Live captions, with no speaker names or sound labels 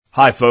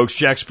Hi folks,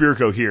 Jack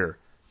Spirko here.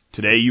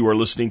 Today you are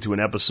listening to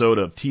an episode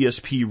of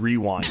TSP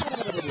Rewind.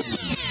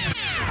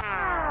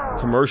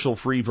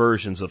 Commercial-free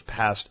versions of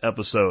past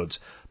episodes,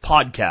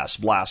 podcast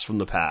blasts from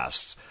the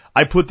past.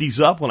 I put these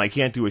up when I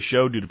can't do a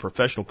show due to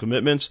professional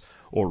commitments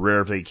or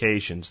rare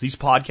vacations. These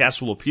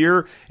podcasts will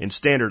appear in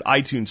standard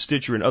iTunes,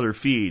 Stitcher, and other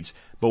feeds,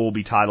 but will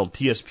be titled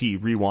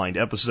TSP Rewind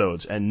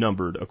episodes and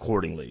numbered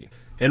accordingly.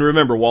 And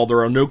remember, while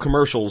there are no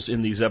commercials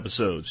in these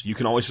episodes, you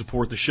can always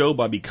support the show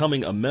by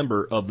becoming a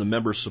member of the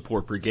Member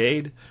Support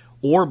Brigade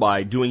or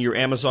by doing your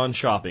Amazon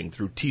shopping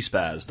through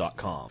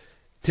tspaz.com.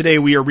 Today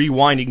we are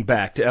rewinding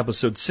back to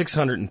episode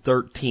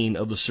 613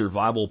 of the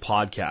Survival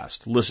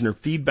Podcast, listener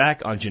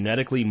feedback on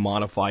genetically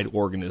modified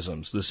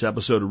organisms. This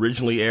episode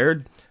originally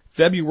aired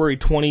February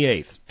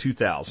 28th,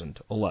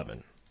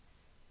 2011.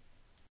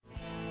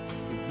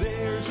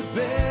 There's a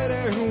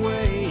better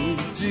way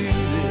to do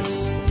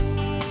this.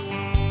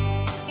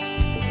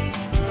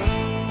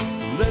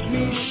 Let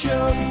me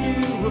show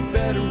you a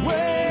better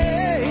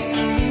way.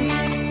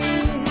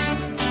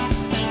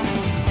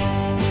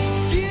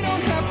 You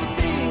don't have to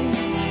be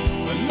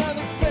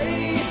another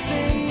face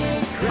in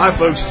the crowd. Hi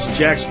folks, this is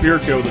Jack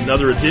Spirko with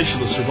another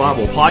edition of the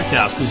Survival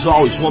Podcast. As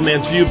always, one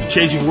man's view of the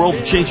changing world,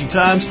 the changing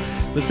times,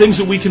 the things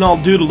that we can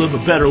all do to live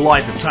a better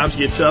life if times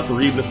get tough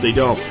or even if they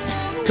don't.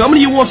 Coming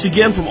to you once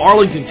again from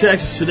Arlington,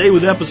 Texas, today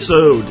with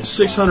episode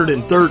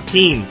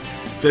 613,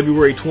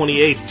 February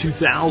 28th,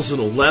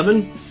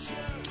 2011.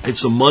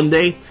 It's a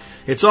Monday.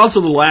 It's also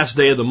the last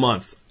day of the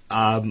month.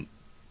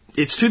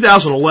 It's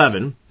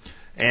 2011,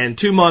 and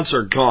 2 months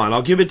are gone.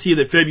 I'll give it to you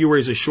that February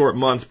is a short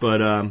month, but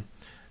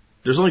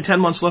there's only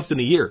 10 months left in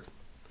a year.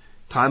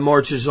 Time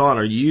marches on.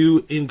 Are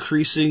you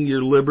increasing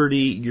your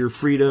liberty, your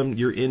freedom,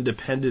 your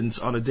independence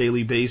on a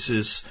daily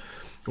basis,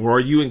 or are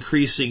you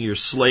increasing your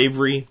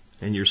slavery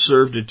and your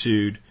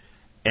servitude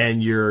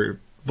and your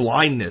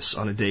blindness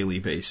on a daily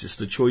basis?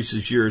 The choice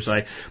is yours.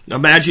 I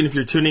imagine if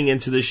you're tuning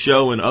into this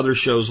show and other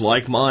shows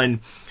like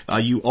mine,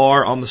 you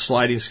are on the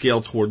sliding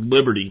scale toward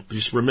liberty.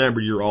 Just remember,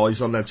 you're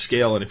always on that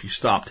scale, and if you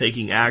stop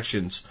taking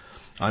actions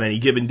on any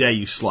given day,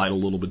 you slide a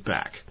little bit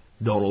back.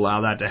 Don't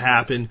allow that to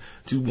happen.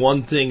 Do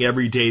one thing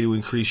every day to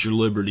increase your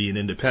liberty and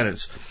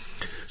independence.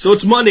 So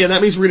it's Monday, and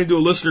that means we're going to do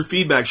a listener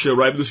feedback show,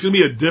 right? But there's going to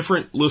be a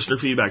different listener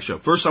feedback show.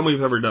 First time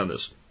we've ever done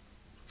this.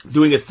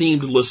 Doing a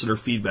themed listener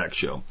feedback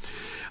show.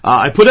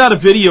 I put out a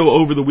video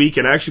over the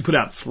weekend. I actually put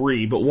out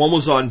 3, but one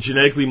was on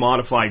genetically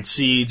modified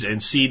seeds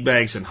and seed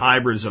banks and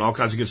hybrids and all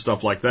kinds of good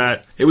stuff like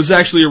that. It was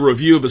actually a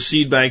review of a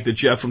seed bank that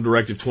Jeff from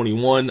Directive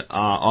 21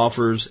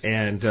 offers,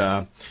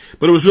 but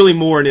it was really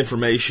more an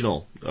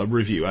informational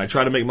review. I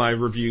try to make my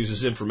reviews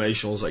as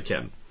informational as I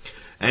can.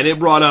 And it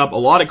brought up a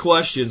lot of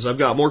questions. I've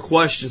got more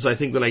questions, I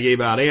think, than I gave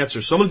out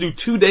answers. So I'm going to do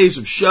 2 days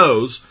of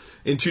shows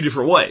in 2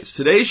 different ways.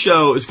 Today's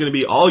show is going to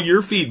be all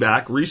your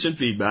feedback, recent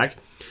feedback,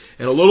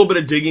 and a little bit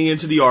of digging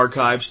into the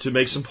archives to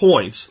make some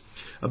points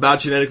about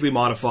genetically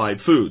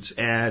modified foods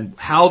and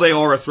how they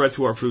are a threat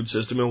to our food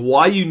system and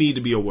why you need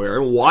to be aware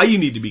and why you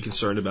need to be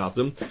concerned about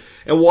them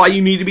and why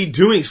you need to be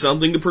doing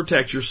something to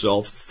protect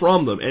yourself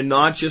from them and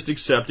not just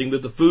accepting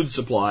that the food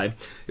supply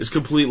is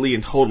completely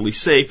and totally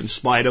safe in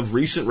spite of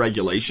recent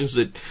regulations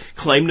that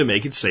claim to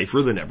make it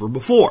safer than ever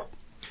before.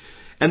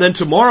 And then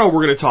tomorrow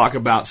we're going to talk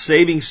about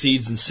saving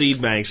seeds and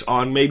seed banks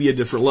on maybe a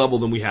different level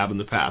than we have in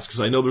the past, because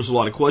I know there's a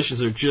lot of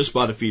questions there just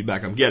by the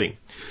feedback I'm getting.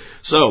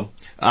 So,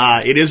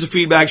 it is a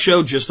feedback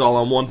show, just all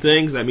on one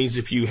thing. That means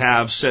if you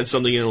have sent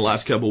something in the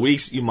last couple of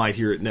weeks, you might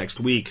hear it next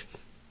week.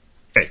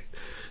 Okay.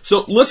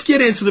 So let's get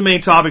into the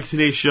main topic of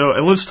today's show,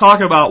 and let's talk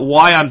about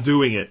why I'm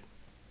doing it.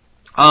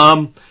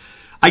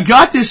 I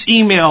got this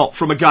email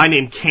from a guy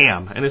named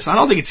Cam, and I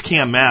don't think it's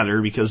Cam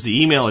Mather because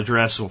the email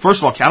address, well, first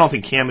of all, I don't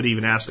think Cam had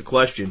even asked the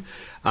question.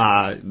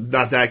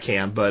 Not that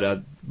Cam,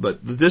 but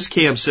this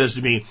Cam says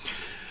to me,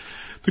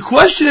 the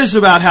question is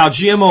about how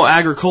GMO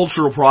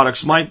agricultural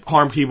products might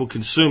harm people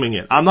consuming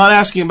it. I'm not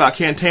asking about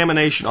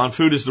contamination on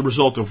food as the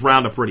result of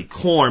Roundup Ready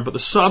corn, but the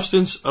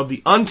substance of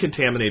the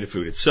uncontaminated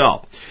food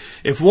itself.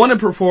 If one to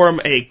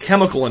perform a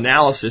chemical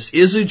analysis,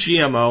 is a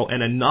GMO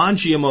and a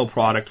non-GMO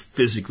product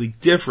physically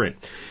different?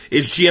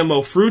 Is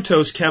GMO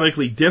fructose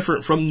chemically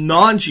different from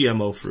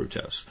non-GMO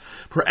fructose?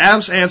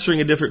 Perhaps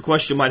answering a different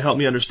question might help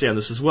me understand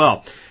this as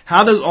well.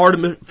 How does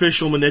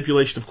artificial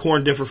manipulation of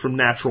corn differ from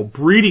natural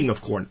breeding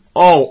of corn?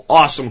 Oh,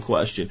 awesome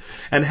question.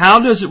 And how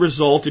does it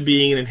result in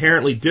being an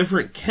inherently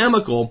different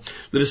chemical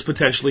that is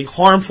potentially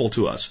harmful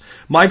to us?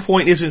 My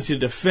point isn't to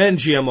defend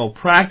GMO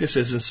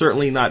practices and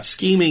certainly not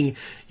scheming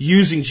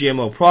using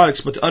GMO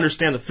products, but to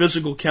understand the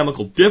physical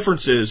chemical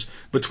differences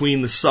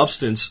between the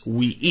substance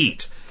we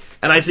eat.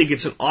 And I think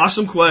it's an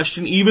awesome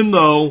question, even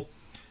though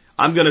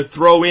I'm going to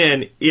throw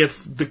in,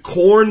 if the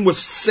corn was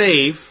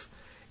safe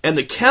and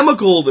the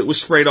chemical that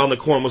was sprayed on the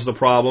corn was the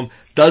problem,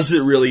 does it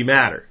really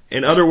matter?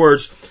 In other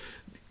words,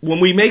 when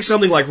we make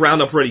something like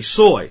Roundup Ready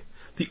soy,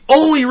 the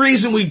only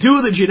reason we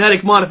do the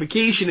genetic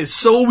modification is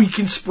so we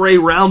can spray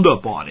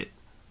Roundup on it.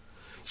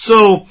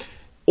 So,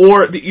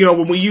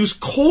 when we use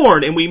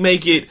corn and we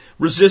make it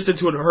resistant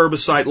to a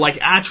herbicide like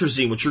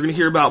atrazine, which you're going to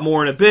hear about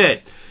more in a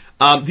bit,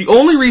 The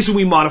only reason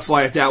we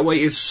modify it that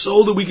way is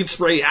so that we can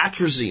spray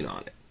atrazine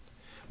on it.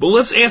 But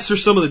let's answer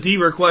some of the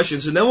deeper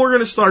questions, and then we're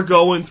going to start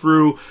going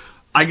through.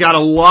 I got a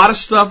lot of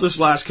stuff this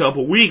last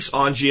couple of weeks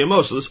on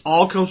GMO, so this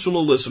all comes from the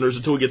listeners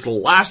until we get to the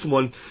last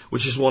one,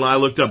 which is one I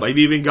looked up. I've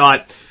even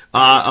got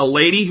a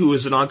lady who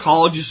is an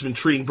oncologist, been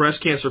treating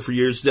breast cancer for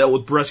years, dealt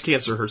with breast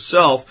cancer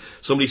herself.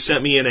 Somebody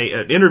sent me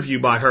an interview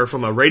by her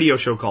from a radio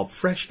show called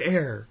Fresh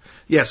Air.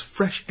 Yes,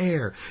 Fresh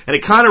Air. And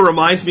it kind of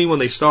reminds me when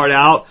they start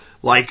out,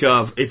 like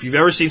if you've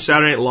ever seen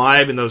Saturday Night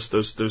Live and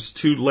those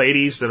two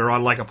ladies that are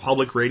on like a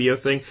public radio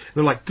thing,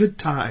 they're like, good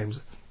times.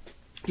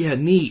 Yeah,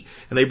 neat.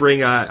 And they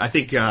bring, I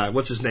think,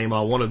 what's his name?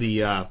 One of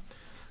the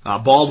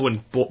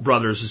Baldwin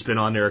brothers has been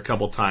on there a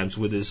couple times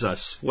with his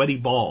sweaty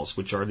balls,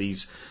 which are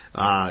these,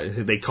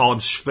 they call him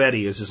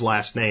Shveddy is his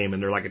last name,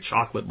 and they're like a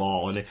chocolate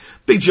ball. And a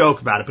big joke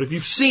about it. But if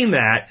you've seen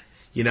that,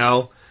 you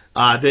know,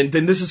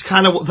 then this is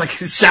kind of like,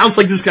 it sounds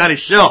like this kind of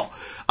show.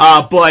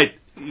 But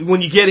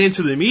when you get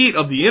into the meat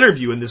of the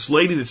interview and this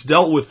lady that's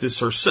dealt with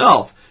this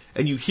herself,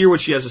 and you hear what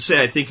she has to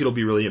say, I think it'll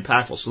be really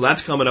impactful. So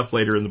that's coming up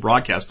later in the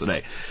broadcast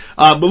today.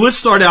 But let's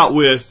start out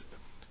with,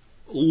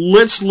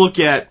 let's look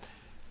at,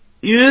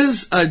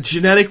 is a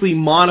genetically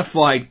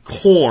modified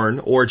corn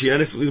or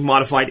genetically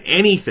modified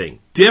anything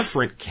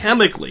different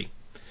chemically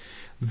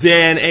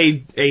than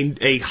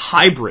a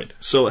hybrid?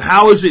 So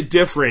how is it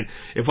different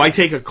if I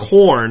take a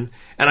corn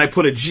and I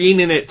put a gene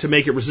in it to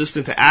make it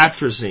resistant to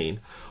atrazine,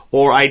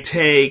 or I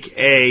take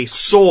a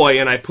soy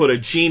and I put a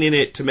gene in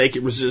it to make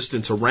it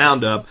resistant to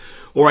Roundup,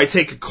 or I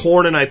take a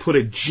corn and I put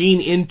a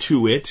gene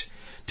into it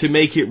to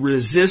make it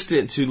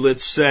resistant to,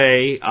 let's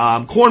say,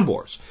 corn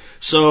borers?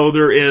 So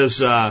there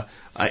is a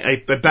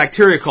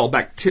bacteria called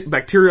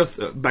bacterial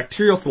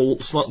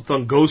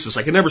fungosis.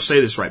 I can never say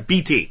this right.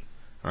 BT.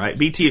 All right,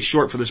 BT is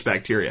short for this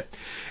bacteria,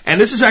 and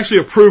this is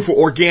actually approved for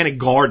organic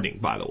gardening,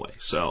 by the way.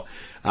 So,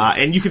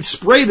 and you can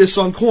spray this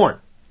on corn.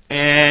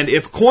 And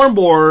if corn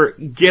borer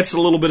gets a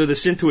little bit of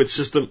this into its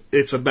system,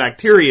 it's a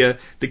bacteria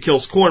that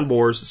kills corn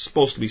borers. It's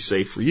supposed to be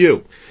safe for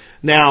you.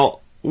 Now,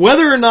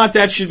 whether or not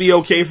that should be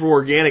okay for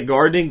organic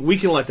gardening, we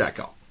can let that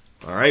go.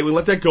 All right, we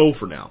let that go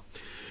for now.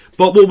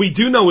 But what we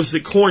do know is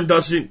that corn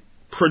doesn't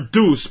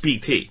produce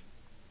BT.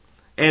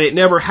 And it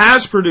never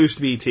has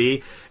produced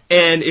BT.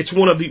 And it's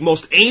one of the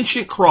most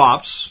ancient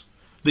crops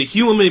that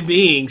human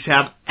beings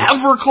have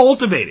ever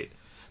cultivated.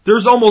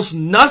 There's almost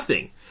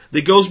nothing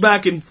that goes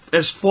back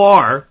as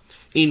far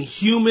in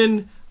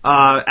human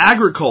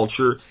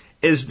agriculture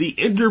as the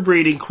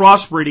interbreeding,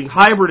 crossbreeding,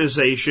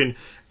 hybridization,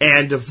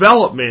 and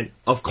development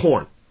of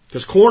corn.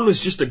 Because corn was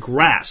just a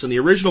grass, and the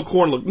original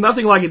corn looked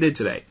nothing like it did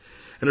today.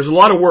 And there's a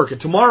lot of work.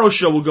 And tomorrow's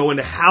show will go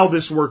into how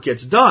this work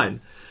gets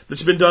done,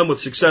 that's been done with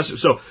success.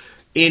 So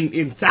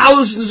in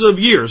thousands of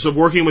years of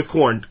working with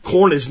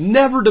corn has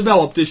never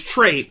developed this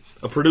trait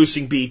of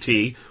producing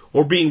BT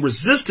or being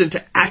resistant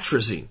to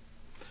atrazine.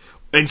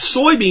 And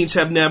soybeans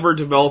have never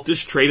developed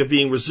this trait of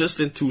being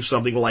resistant to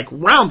something like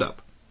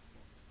Roundup.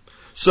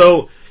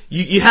 So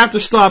you have to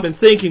stop and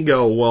think and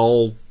go,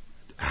 well,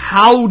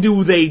 how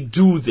do they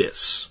do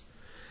this?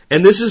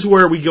 And this is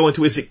where we go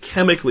into, is it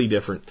chemically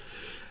different?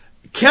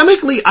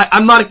 Chemically,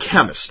 I'm not a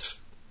chemist,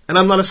 and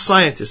I'm not a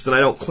scientist, and I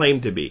don't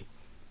claim to be.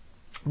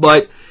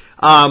 But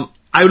I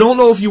don't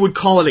know if you would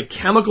call it a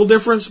chemical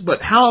difference,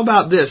 but how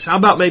about this? How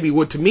about maybe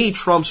what to me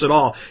trumps it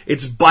all?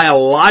 It's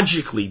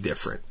biologically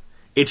different.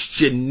 It's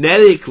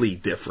genetically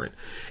different.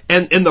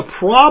 And the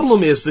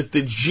problem is that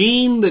the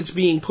gene that's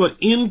being put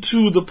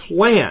into the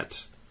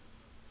plant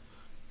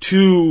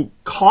to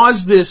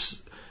cause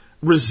this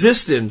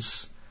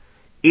resistance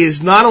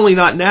is not only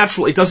not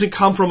natural, it doesn't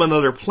come from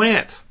another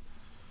plant.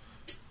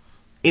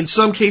 In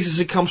some cases,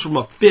 it comes from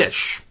a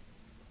fish.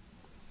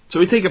 So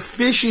we take a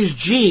fish's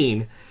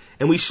gene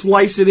and we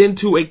splice it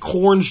into a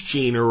corn's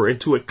gene or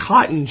into a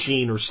cotton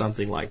gene or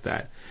something like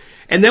that.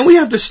 And then we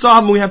have to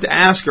stop and we have to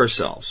ask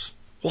ourselves,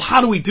 well,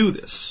 how do we do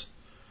this?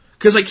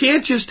 Because I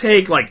can't just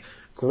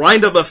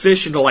grind up a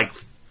fish into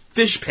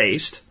fish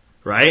paste,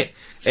 right?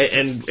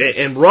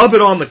 And rub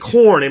it on the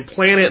corn and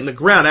plant it in the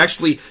ground.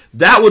 Actually,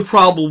 that would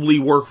probably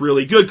work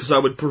really good because I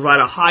would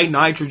provide a high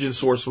nitrogen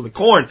source for the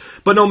corn.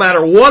 But no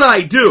matter what I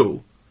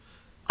do,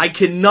 I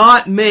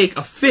cannot make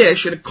a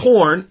fish and a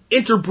corn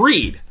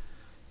interbreed.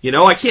 You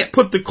know, I can't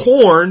put the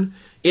corn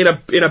in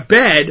a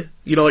bed,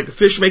 like a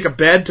fish make a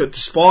bed to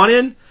spawn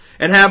in,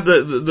 and have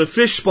the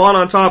fish spawn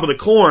on top of the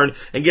corn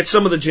and get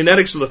some of the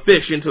genetics of the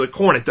fish into the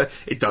corn.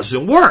 It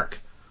doesn't work.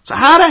 So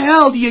how the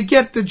hell do you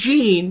get the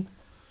gene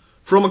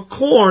from a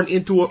corn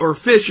or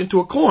fish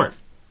into a corn?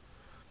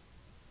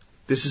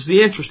 This is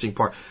the interesting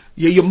part.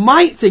 You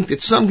might think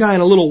that some guy in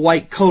a little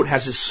white coat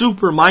has a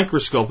super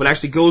microscope and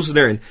actually goes in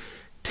there and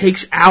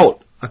takes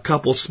out a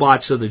couple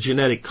spots of the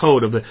genetic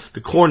code of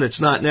the corn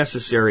that's not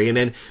necessary, and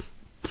then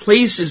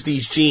places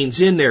these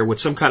genes in there with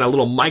some kind of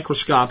little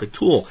microscopic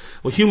tool.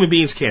 Well, human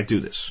beings can't do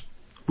this.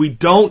 We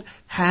don't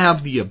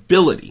have the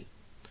ability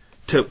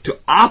to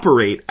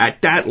operate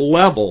at that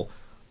level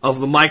of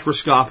the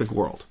microscopic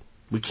world.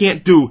 We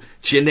can't do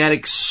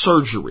genetic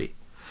surgery.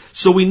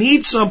 So we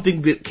need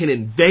something that can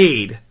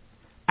invade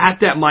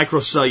at that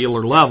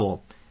microcellular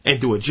level and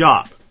do a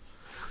job.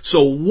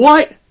 So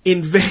what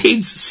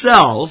invades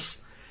cells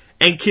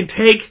and can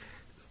take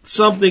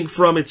something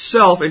from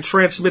itself and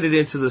transmit it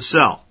into the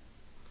cell?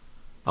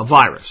 A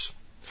virus.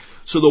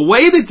 So the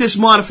way that this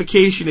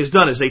modification is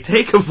done is they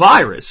take a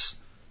virus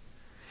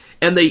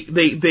and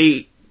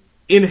they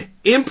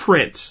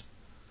imprint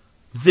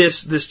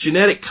this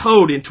genetic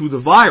code into the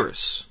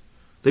virus.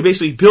 They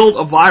basically build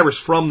a virus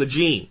from the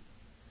gene.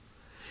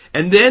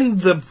 And then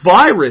the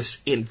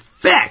virus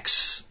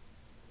infects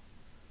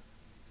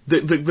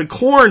the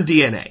corn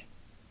DNA.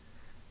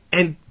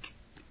 And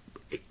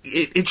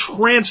it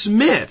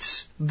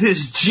transmits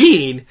this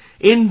gene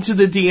into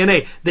the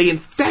DNA. They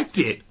infect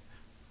it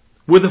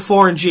with a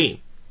foreign gene.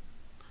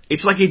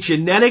 It's like a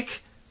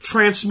genetic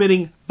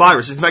transmitting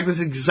virus. In fact,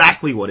 that's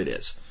exactly what it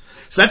is.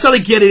 So that's how they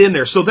get it in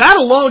there. So that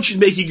alone should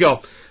make you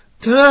go,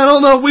 I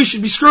don't know if we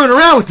should be screwing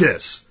around with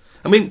this.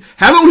 I mean,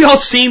 haven't we all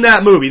seen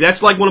that movie?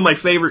 That's like one of my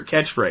favorite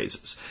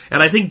catchphrases.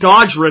 And I think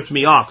Dodge ripped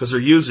me off because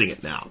they're using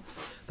it now.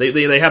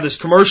 They have this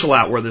commercial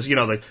out where this,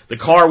 the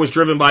car was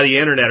driven by the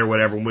internet or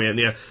whatever.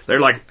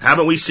 They're like,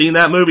 haven't we seen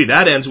that movie?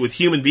 That ends with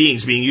human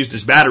beings being used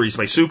as batteries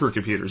by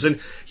supercomputers. And,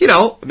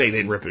 maybe they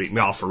didn't rip me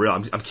off for real.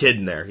 I'm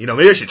kidding there.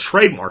 Maybe I should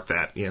trademark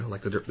that,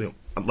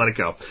 let it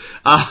go.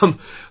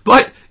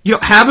 But,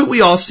 haven't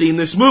we all seen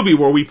this movie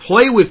where we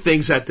play with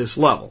things at this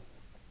level?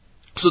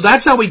 So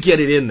that's how we get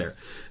it in there.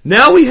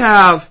 Now we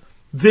have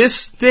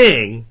this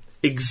thing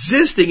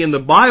existing in the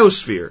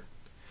biosphere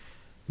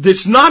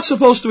that's not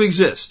supposed to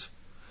exist.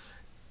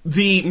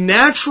 The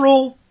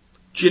natural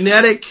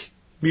genetic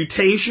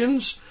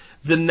mutations,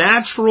 the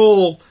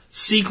natural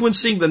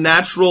sequencing, the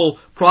natural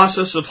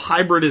process of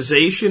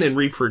hybridization and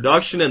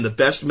reproduction and the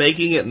best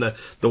making it and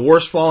the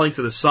worst falling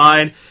to the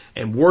side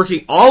and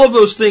working, all of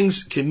those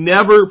things can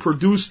never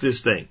produce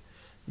this thing.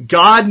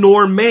 God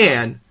nor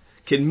man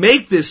can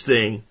make this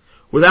thing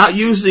without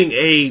using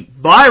a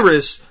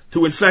virus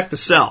to infect the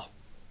cell.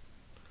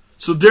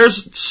 So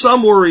there's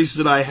some worries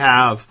that I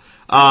have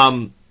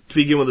to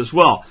begin with as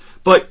well.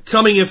 But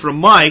coming in from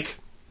Mike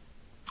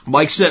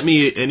sent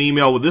me an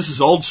email with, this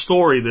is old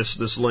story,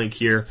 this link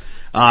here.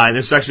 And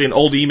it's actually an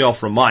old email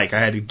from Mike. I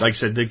had to, like I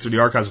said, dig through the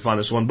archives to find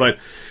this one. But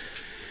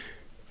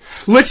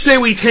let's say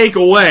we take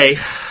away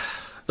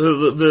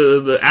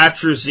the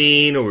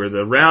atrazine or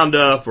the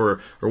Roundup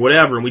or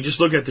whatever, and we just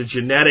look at the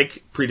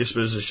genetic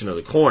predisposition of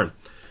the corn.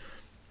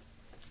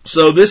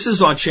 So this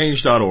is on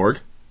change.org,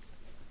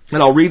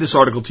 and I'll read this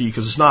article to you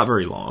because it's not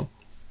very long.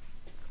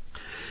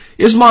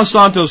 Is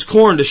Monsanto's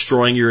corn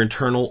destroying your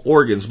internal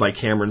organs? By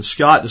Cameron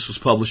Scott. This was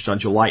published on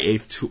July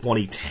 8th,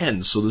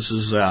 2010, so this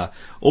is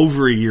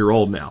over a year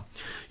old now.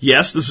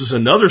 Yes, this is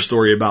another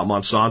story about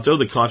Monsanto,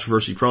 the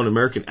controversy-prone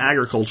American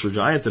agriculture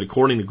giant that,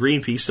 according to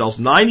Greenpeace, sells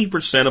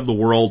 90% of the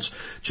world's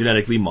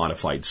genetically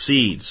modified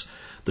seeds.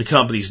 The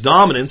company's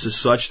dominance is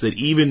such that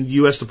even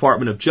U.S.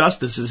 Department of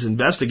Justice is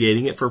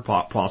investigating it for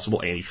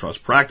possible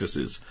antitrust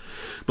practices.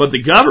 But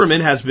the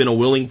government has been a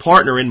willing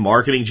partner in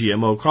marketing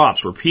GMO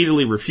crops,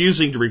 repeatedly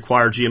refusing to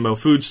require GMO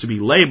foods to be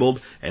labeled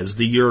as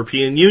the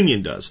European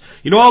Union does.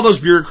 All those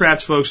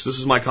bureaucrats, folks, this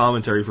is my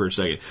commentary for a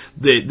second,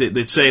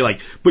 that say like,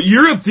 but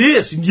Europe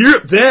this, and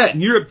Europe that,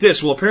 and Europe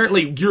this. Well,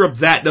 apparently Europe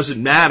that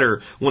doesn't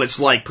matter when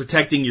it's like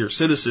protecting your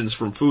citizens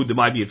from food that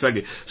might be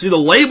infected. See, the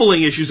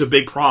labeling issue is a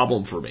big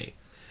problem for me.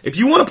 If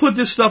you want to put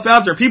this stuff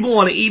out there, people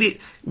want to eat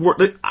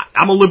it,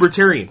 I'm a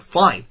libertarian,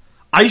 fine.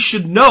 I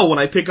should know when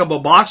I pick up a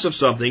box of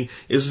something,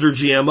 is there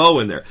GMO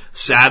in there?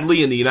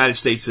 Sadly, in the United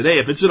States today,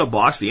 if it's in a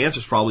box, the answer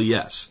is probably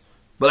yes.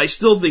 But I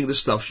still think this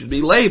stuff should be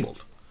labeled.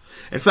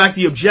 In fact,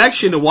 the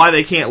objection to why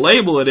they can't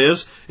label it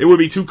is, it would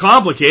be too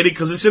complicated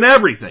because it's in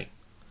everything.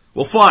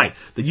 Well, fine.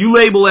 Then you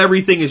label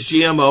everything as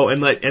GMO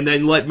and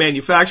then let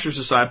manufacturers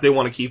decide if they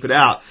want to keep it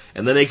out,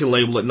 and then they can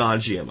label it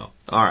non-GMO.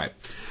 All right.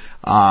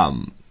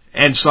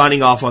 And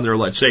signing off on their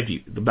alleged safety.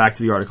 Back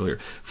to the article here.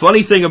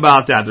 Funny thing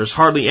about that, there's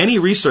hardly any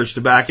research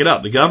to back it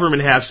up. The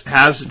government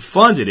hasn't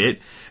funded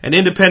it, and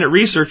independent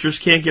researchers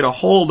can't get a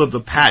hold of the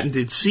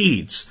patented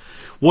seeds.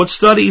 What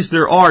studies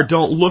there are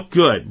don't look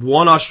good.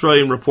 One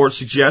Australian report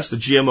suggests that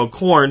GMO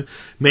corn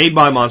made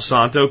by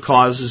Monsanto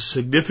causes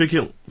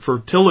significant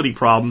fertility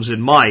problems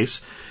in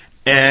mice,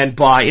 and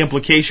by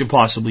implication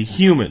possibly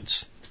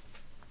humans.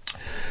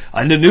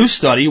 And a new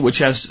study, which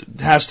has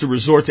to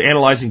resort to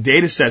analyzing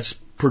data sets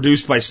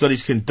produced by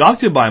studies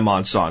conducted by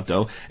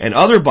Monsanto and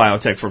other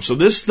biotech firms. So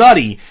this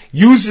study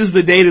uses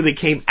the data that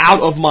came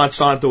out of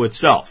Monsanto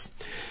itself.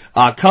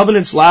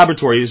 Covenants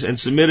Laboratories, and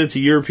submitted to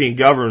European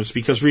governments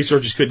because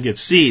researchers couldn't get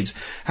seeds,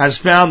 has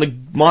found the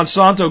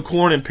Monsanto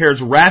corn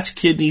impairs rats'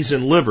 kidneys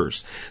and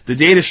livers. The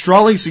data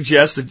strongly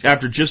suggests that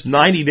after just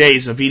 90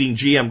 days of eating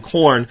GM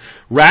corn,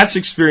 rats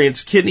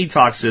experienced kidney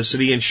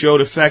toxicity and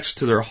showed effects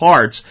to their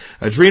hearts,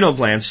 adrenal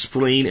glands,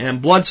 spleen, and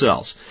blood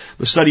cells.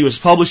 The study was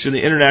published in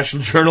the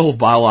International Journal of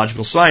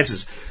Biological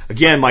Sciences.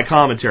 Again, my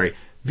commentary.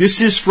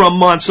 This is from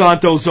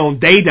Monsanto's own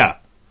data.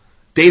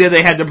 Data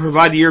they had to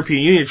provide the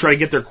European Union to try to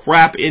get their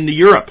crap into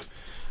Europe.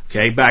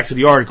 Okay, back to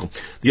the article.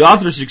 The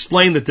authors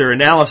explained that their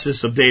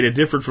analysis of data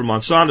differed from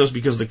Monsanto's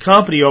because the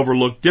company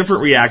overlooked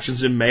different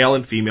reactions in male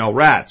and female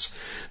rats.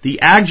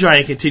 The ag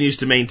giant continues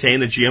to maintain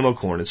that GMO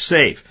corn is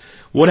safe.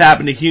 What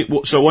happens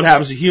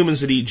to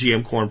humans that eat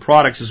GM corn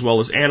products as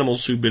well as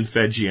animals who've been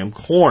fed GM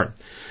corn?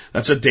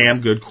 That's a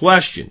damn good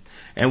question,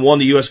 and one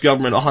the U.S.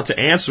 government ought to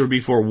answer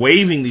before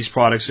waving these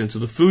products into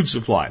the food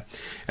supply.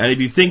 And if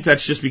you think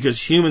that's just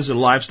because humans and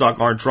livestock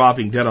aren't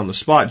dropping dead on the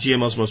spot,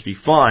 GMOs must be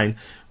fine,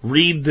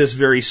 read this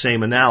very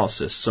same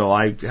analysis. So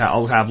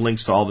I'll have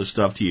links to all this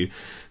stuff to you.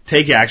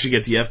 Take action,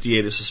 get the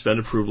FDA to suspend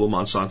approval of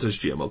Monsanto's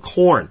GMO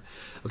corn.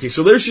 Okay,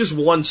 so there's just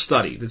one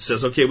study that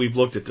says, okay, we've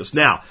looked at this.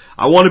 Now,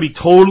 I want to be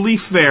totally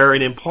fair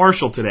and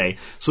impartial today,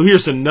 so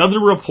here's another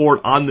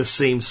report on the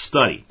same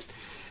study.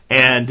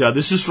 And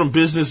this is from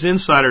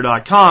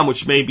BusinessInsider.com,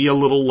 which may be a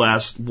little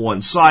less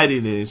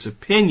one-sided in its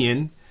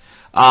opinion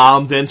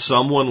than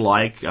someone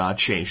like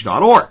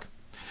Change.org.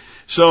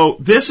 So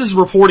this is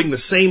reporting the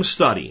same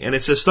study, and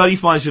it says study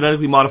finds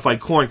genetically modified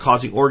corn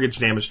causing organ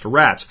damage to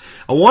rats.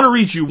 I want to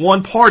read you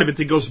one part of it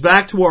that goes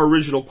back to our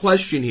original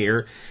question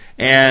here,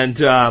 and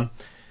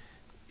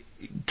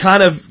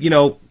kind of,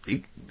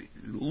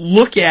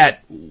 look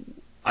at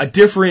a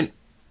different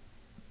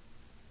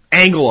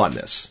angle on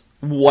this,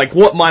 like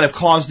what might have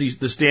caused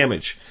this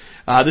damage.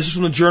 This is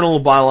from the Journal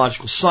of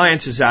Biological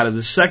Sciences out of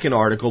the second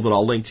article that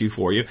I'll link to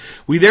for you.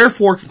 We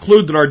therefore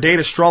conclude that our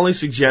data strongly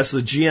suggests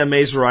that GM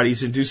maize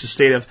varieties induce a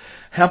state of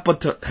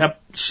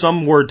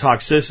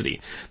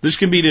toxicity. This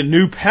can be to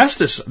new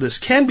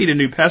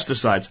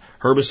pesticides,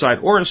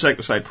 herbicide or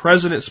insecticide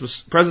present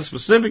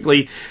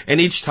specifically in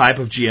each type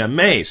of GM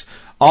maize.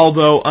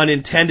 Although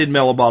unintended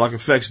metabolic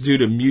effects due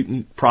to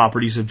mutant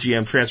properties of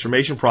GM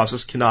transformation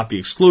process cannot be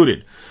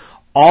excluded.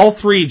 All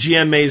three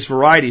GM maize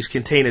varieties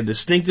contain a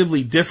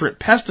distinctively different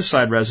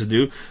pesticide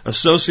residue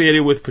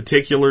associated with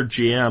particular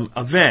GM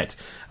event.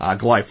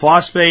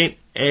 Glyphosate,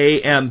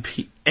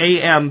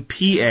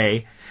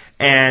 AMPA,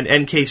 and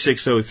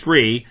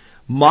NK603,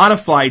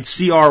 modified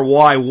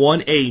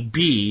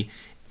CRY1AB,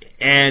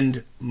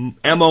 and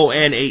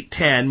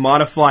MON810,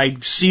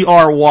 modified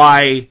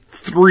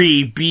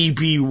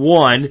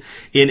CRY3BB1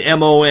 in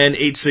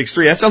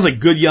MON863. That sounds like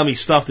good, yummy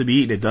stuff to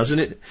be eating, doesn't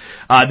it?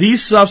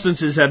 These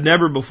substances have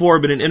never before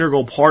been an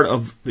integral part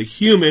of the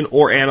human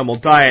or animal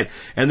diet,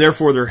 and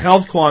therefore their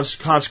health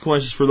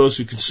consequences for those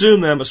who consume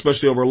them,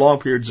 especially over long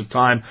periods of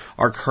time,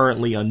 are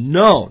currently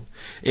unknown.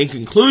 In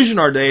conclusion,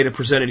 our data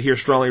presented here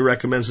strongly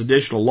recommends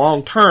additional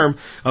long-term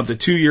up to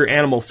 2-year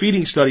animal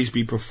feeding studies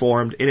be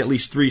performed in at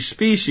least 3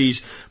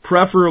 species,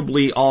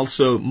 preferably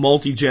also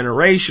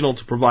multi-generational,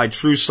 to provide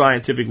true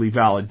scientifically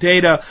valid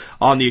data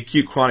on the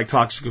acute chronic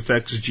toxic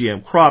effects of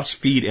GM crops,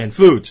 feed, and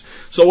foods.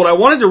 So what I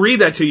wanted to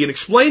read that to you and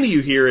explain to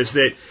you here is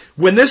that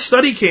when this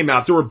study came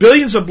out, there were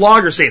billions of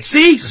bloggers saying,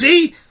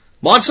 see,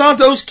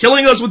 Monsanto's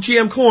killing us with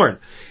GM corn.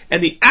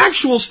 And the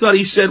actual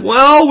study said,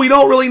 well, we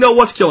don't really know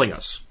what's killing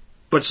us,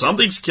 but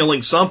something's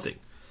killing something.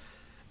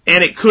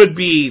 And it could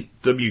be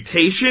the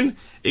mutation,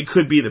 it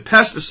could be the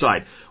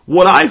pesticide.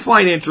 What I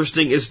find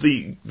interesting is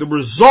the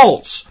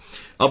results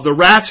of the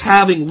rats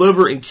having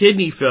liver and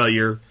kidney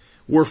failure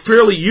were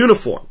fairly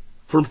uniform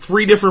from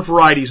 3 different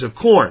varieties of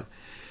corn.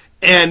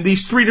 And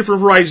these 3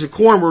 different varieties of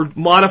corn were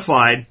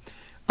modified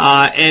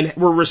and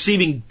were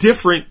receiving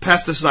different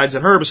pesticides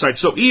and herbicides.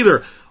 So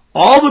either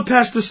all the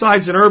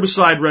pesticides and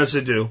herbicide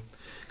residue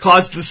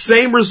caused the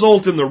same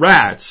result in the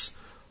rats,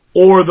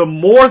 or the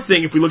more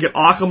thing, if we look at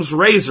Occam's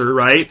razor,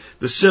 right,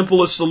 the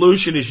simplest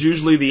solution is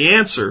usually the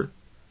answer.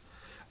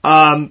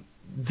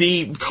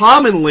 The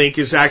common link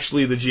is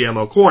actually the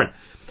GMO corn.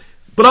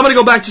 But I'm going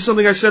to go back to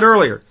something I said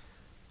earlier.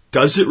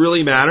 Does it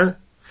really matter?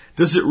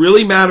 Does it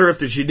really matter if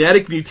the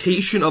genetic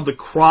mutation of the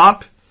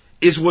crop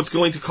is what's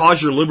going to cause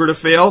your liver to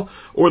fail,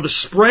 or the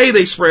spray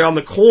they spray on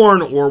the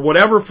corn or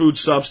whatever food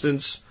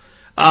substance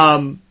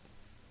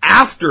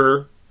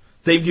after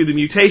they do the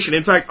mutation?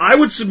 In fact, I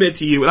would submit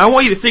to you, and I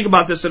want you to think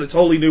about this in a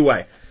totally new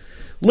way.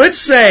 Let's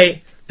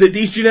say that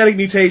these genetic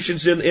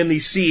mutations in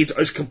these seeds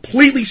is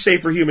completely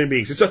safe for human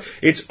beings.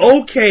 It's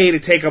okay to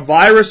take a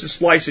virus and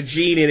splice a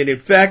gene in and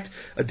infect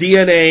a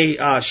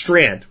DNA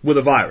strand with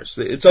a virus.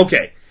 It's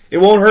okay. It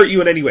won't hurt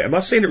you in any way. I'm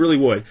not saying it really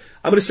would.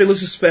 I'm going to say let's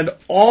suspend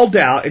all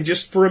doubt and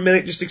just for a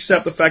minute just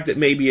accept the fact that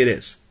maybe it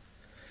is.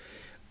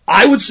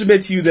 I would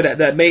submit to you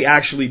that may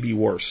actually be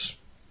worse.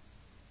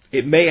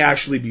 It may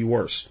actually be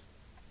worse.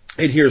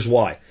 And here's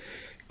why.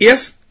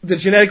 If the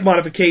genetic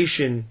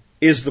modification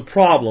is the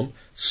problem,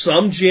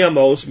 some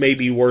GMOs may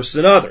be worse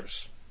than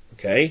others.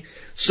 Okay?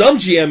 Some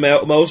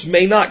GMOs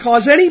may not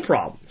cause any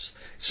problems.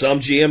 Some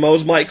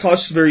GMOs might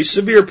cause very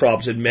severe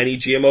problems, and many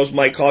GMOs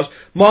might cause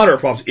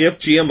moderate problems if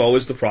GMO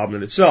is the problem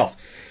in itself.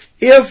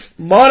 If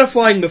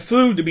modifying the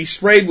food to be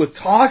sprayed with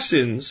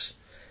toxins,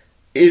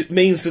 it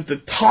means that the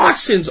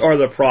toxins are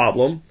the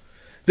problem,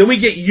 then we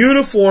get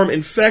uniform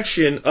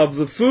infection of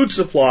the food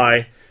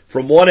supply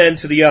from one end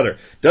to the other.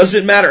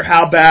 Doesn't matter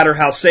how bad or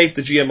how safe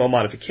the GMO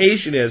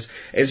modification is,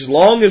 as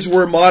long as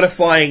we're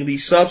modifying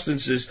these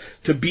substances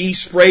to be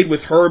sprayed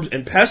with herbs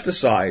and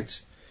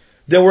pesticides,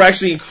 then we're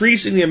actually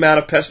increasing the amount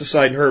of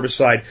pesticide and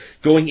herbicide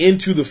going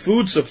into the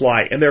food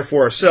supply and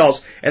therefore our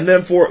cells, and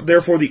then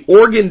therefore the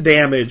organ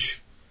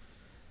damage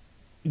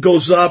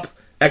goes up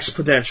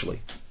exponentially.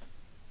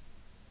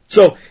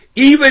 So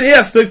even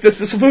if the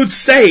food's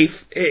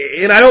safe,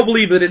 and I don't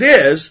believe that it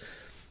is,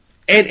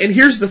 and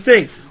here's the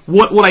thing,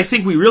 what I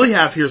think we really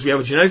have here is we have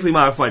a genetically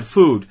modified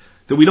food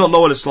that we don't know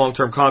what its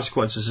long-term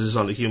consequences is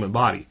on the human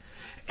body.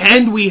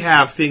 And we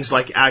have things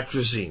like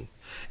atrazine.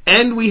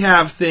 And we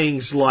have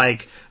things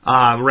like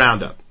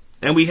Roundup.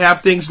 And we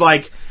have things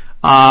like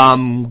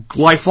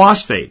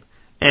glyphosate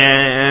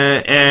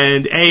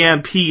and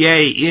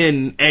AMPA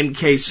in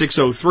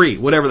NK603,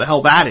 whatever the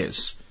hell that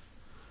is.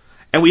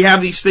 And we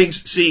have these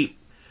things, see,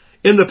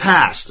 in the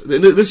past.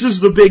 This is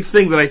the big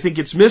thing that I think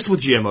gets missed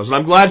with GMOs. And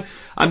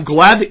I'm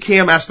glad that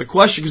Cam asked the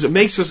question because it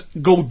makes us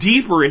go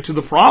deeper into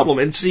the problem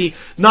and see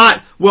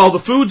not, well, the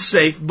food's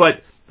safe,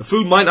 but the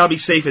food might not be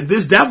safe, and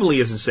this definitely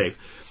isn't safe.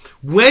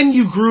 When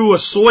you grew a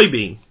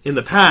soybean in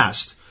the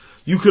past,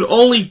 you could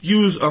only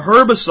use a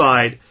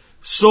herbicide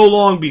so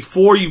long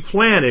before you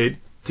planted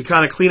to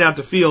kind of clean out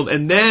the field,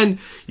 and then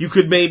you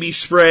could maybe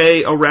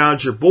spray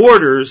around your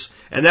borders,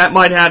 and that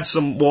might have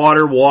some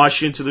water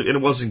wash into and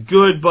it wasn't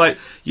good, but,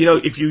 you know,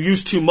 if you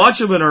used too much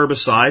of an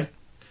herbicide,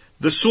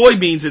 the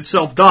soybeans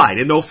itself died,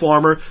 and no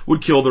farmer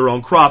would kill their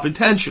own crop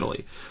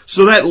intentionally.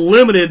 So that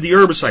limited the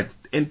herbicide.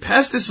 And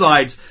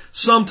pesticides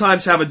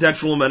sometimes have a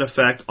detrimental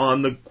effect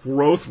on the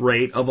growth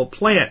rate of a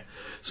plant.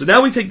 So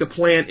now we take the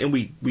plant and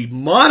we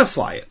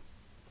modify it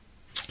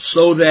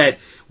so that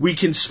we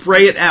can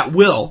spray it at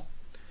will,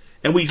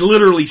 and we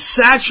literally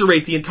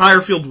saturate the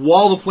entire field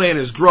while the plant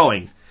is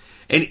growing,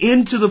 and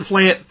into the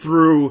plant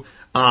through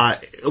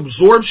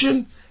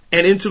absorption,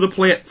 and into the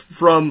plant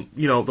from,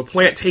 you know, the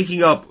plant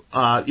taking up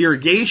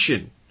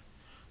irrigation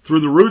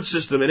through the root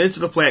system, and into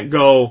the plant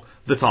go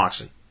the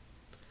toxin.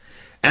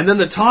 And then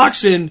the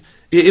toxin,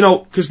 you know,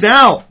 because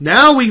now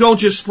we don't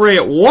just spray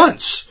it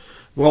once.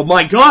 Well,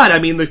 my God, I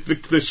mean, the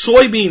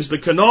soybeans, the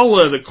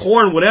canola, the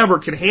corn, whatever,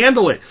 can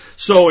handle it.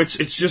 So it's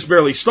just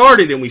barely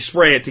started, and we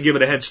spray it to give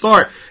it a head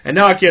start. And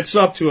now it gets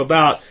up to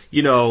about,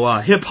 you know,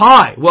 hip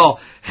high.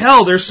 Well,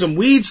 hell, there's some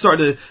weeds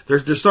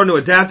they're starting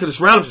to adapt to this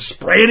Roundup. Just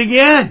spray it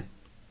again.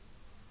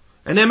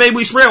 And then maybe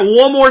we spray it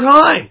one more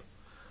time.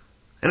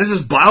 And this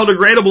is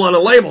biodegradable on the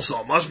label,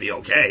 so it must be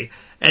okay.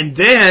 And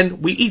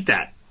then we eat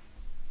that.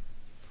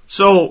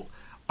 So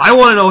I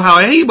want to know how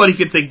anybody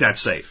could think that's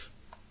safe.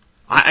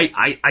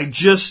 I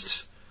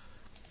just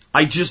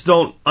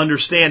don't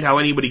understand how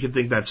anybody could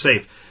think that's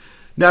safe.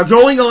 Now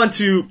going on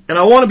to, and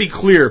I want to be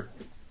clear,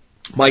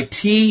 my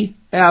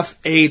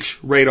TFH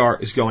radar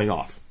is going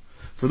off.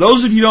 For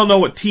those of you who don't know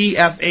what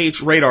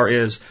TFH radar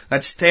is,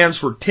 that stands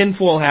for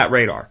tinfoil hat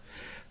radar.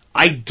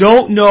 I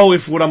don't know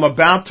if what I'm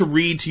about to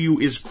read to you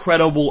is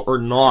credible or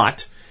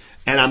not,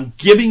 and I'm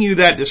giving you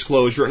that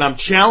disclosure, and I'm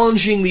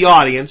challenging the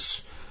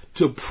audience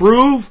to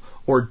prove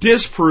or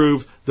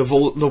disprove the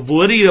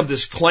validity of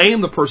this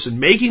claim, the person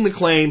making the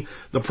claim,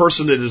 the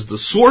person that is the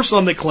source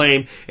on the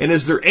claim, and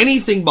is there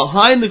anything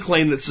behind the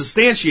claim that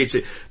substantiates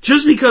it?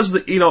 Just because,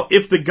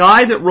 if the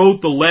guy that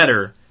wrote the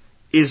letter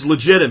is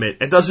legitimate,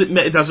 it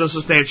doesn't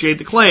substantiate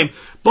the claim,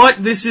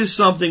 but this is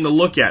something to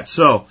look at.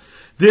 So,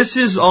 this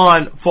is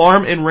on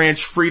Farm and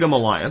Ranch Freedom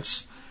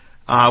Alliance,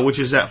 which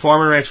is at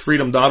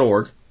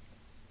farmandranchfreedom.org,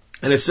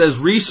 and it says,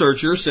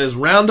 researcher says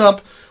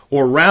Roundup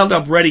or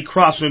Roundup Ready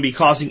crops may be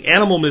causing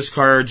animal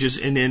miscarriages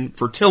and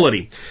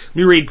infertility. Let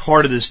me read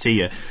part of this to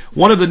you.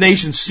 One of the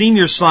nation's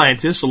senior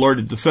scientists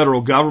alerted the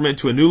federal government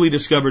to a newly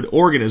discovered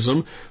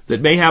organism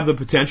that may have the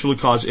potential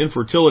to cause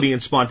infertility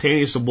and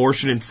spontaneous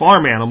abortion in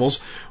farm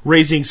animals,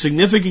 raising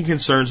significant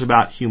concerns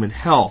about human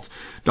health.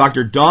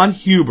 Dr. Don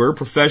Huber,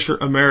 professor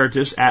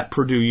emeritus at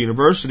Purdue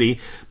University,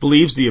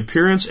 believes the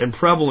appearance and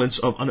prevalence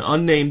of an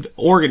unnamed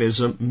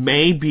organism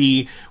may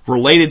be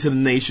related to the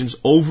nation's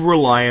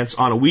over-reliance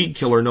on a weed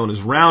killer known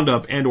as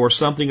Roundup and or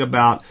something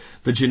about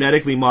the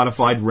genetically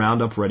modified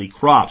Roundup Ready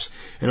crops.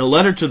 In a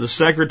letter to the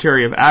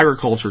Secretary of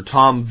Agriculture,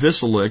 Tom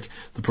Viselick,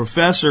 the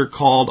professor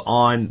called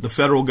on the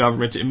federal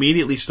government to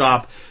immediately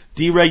stop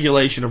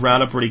deregulation of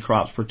Roundup Ready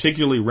crops,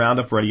 particularly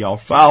Roundup Ready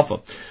alfalfa.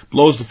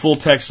 Blows the full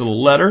text of the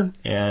letter,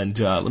 and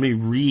let me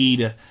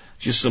read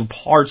just some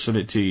parts of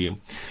it to you.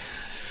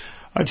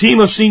 A team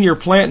of senior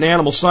plant and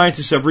animal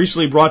scientists have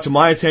recently brought to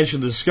my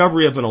attention the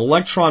discovery of an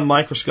electron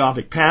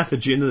microscopic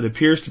pathogen that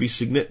appears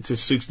to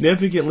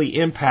significantly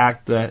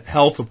impact the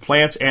health of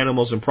plants,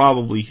 animals, and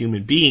probably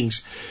human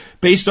beings.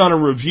 Based on a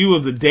review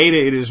of the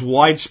data, it is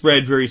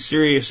widespread, very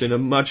serious, and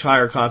in much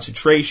higher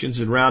concentrations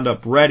in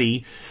Roundup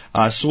Ready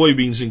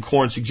soybeans and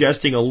corn,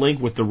 suggesting a link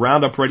with the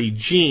Roundup Ready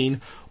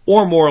gene,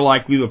 or more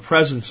likely the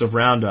presence of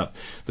Roundup.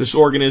 This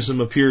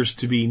organism appears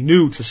to be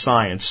new to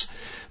science.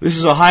 This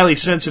is a highly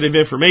sensitive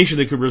information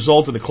that could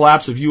result in the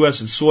collapse of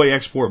U.S. and soy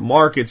export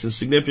markets and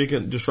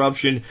significant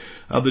disruption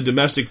of the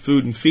domestic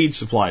food and feed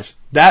supplies.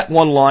 That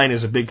one line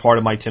is a big part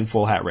of my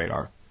tinfoil hat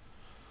radar.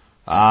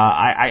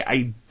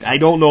 I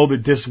don't know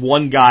that this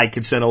one guy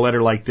could send a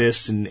letter like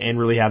this and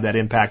really have that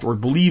impact or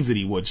believe that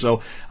he would.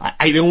 So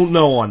I don't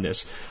know on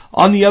this.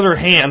 On the other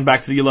hand,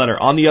 back to the letter,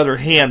 on the other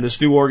hand, this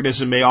new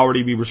organism may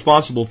already be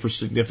responsible for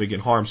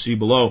significant harm. See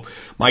below.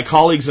 My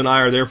colleagues and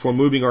I are therefore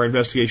moving our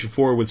investigation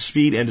forward with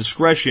speed and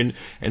discretion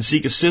and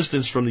seek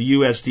assistance from the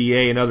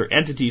USDA and other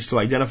entities to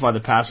identify the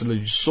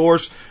pathogen's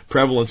source,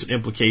 prevalence,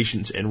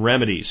 implications, and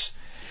remedies.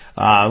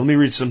 Let me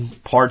read some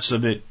parts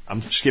of it.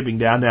 I'm skipping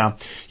down now.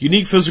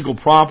 Unique physical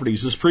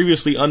properties. This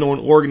previously unknown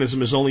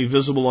organism is only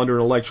visible under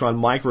an electron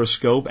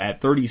microscope at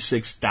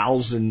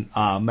 36,000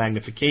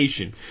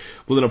 magnification,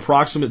 with an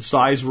approximate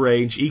size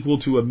range equal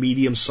to a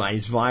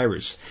medium-sized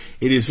virus.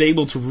 It is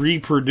able to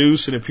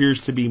reproduce and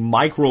appears to be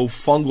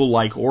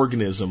microfungal-like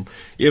organism.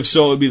 If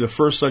so, it would be the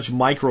first such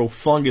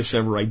microfungus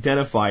ever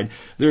identified.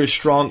 There is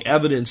strong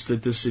evidence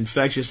that this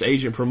infectious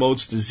agent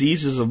promotes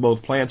diseases of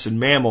both plants and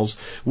mammals,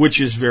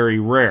 which is very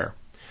rare.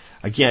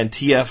 Again,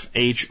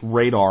 TFH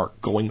radar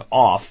going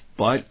off,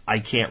 but I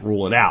can't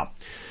rule it out.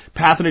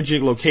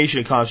 Pathogenic location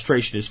and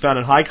concentration is found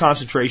in high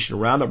concentration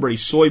in Roundup Ready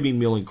soybean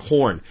meal and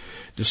corn,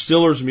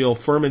 distiller's meal,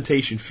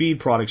 fermentation feed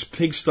products,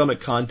 pig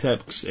stomach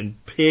contents,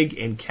 and pig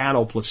and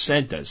cattle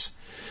placentas.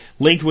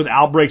 Linked with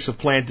outbreaks of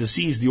plant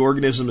disease, the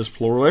organism is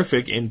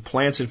prolific in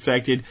plants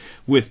infected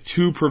with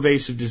two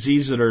pervasive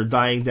diseases that are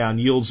dying down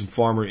yields and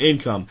farmer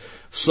income: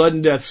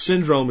 sudden death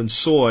syndrome in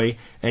soy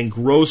and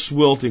gross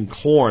wilt in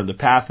corn. The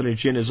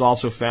pathogen is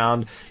also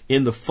found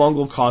in the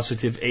fungal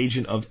causative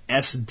agent of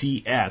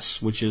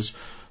SDS, which is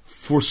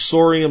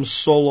Fusarium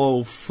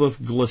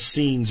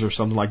solofglycines or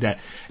something like that.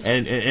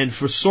 And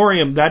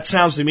Fusarium, that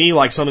sounds to me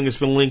like something that's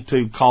been linked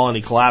to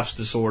colony collapse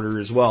disorder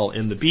as well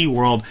in the bee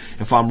world.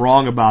 If I'm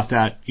wrong about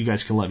that, you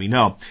guys can let me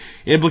know.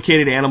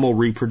 Implicated animal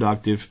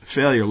reproductive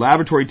failure.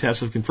 Laboratory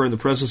tests have confirmed the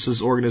presence of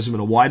this organism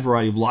in a wide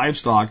variety of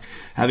livestock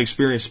have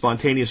experienced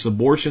spontaneous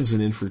abortions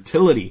and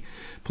infertility.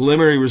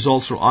 Preliminary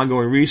results from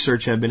ongoing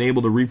research have been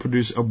able to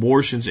reproduce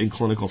abortions in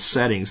clinical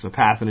settings. The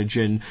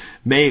pathogen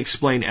may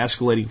explain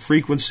escalating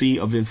frequency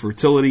of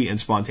infertility and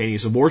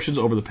spontaneous abortions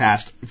over the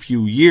past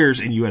few years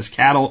in U.S.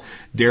 cattle,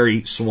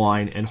 dairy,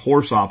 swine, and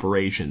horse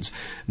operations.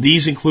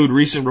 These include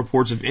recent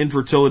reports of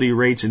infertility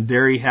rates in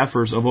dairy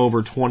heifers of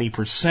over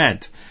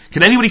 20%.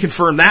 Can anybody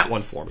confirm that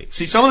one for me?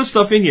 See, some of the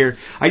stuff in here,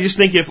 I just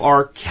think if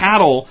our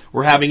cattle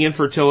were having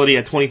infertility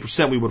at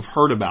 20%, we would have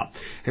heard about.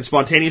 And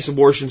spontaneous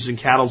abortions in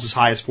cattle is as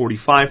high as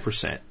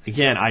 45%.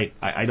 Again,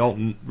 I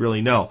don't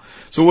really know.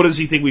 So what does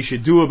he think we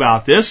should do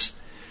about this?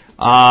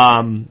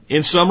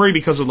 In summary,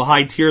 because of the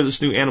high tier of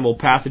this new animal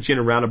pathogen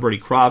in Roundup Ready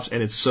crops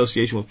and its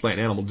association with plant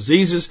and animal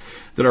diseases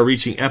that are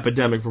reaching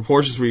epidemic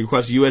proportions, we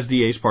request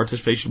USDA's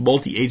participation in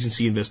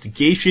multi-agency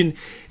investigation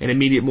and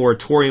immediate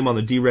moratorium on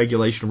the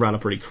deregulation of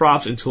Roundup Ready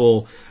crops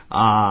until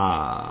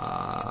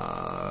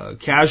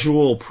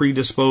casual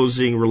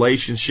predisposing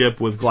relationship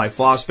with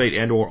glyphosate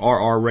and or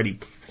RR Ready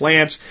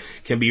plants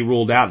can be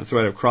ruled out in the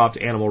threat of crop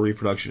to animal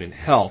reproduction and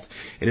health.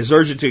 It is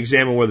urgent to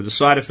examine whether the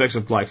side effects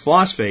of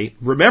glyphosate,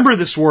 remember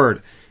this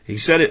word, he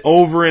said it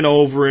over and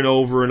over and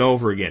over and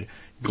over again,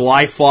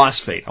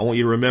 glyphosate, I want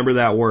you to remember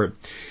that word,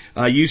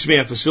 use may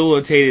have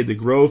facilitated the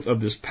growth of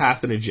this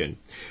pathogen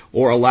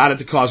or allowed it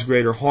to cause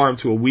greater harm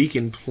to a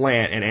weakened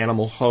plant and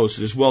animal host.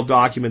 It is well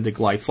documented that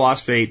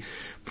glyphosate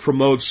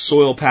promotes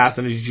soil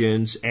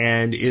pathogens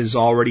and is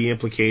already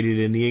implicated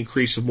in the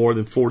increase of more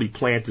than 40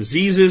 plant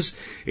diseases.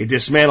 It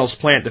dismantles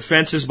plant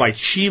defenses by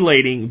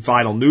chelating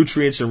vital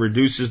nutrients and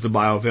reduces the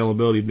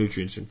bioavailability of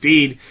nutrients in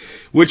feed,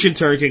 which in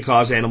turn can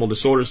cause animal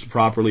disorders. To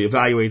properly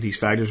evaluate these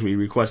factors, we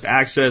request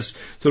access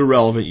to the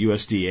relevant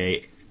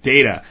USDA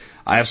data.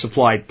 I have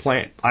studied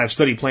plant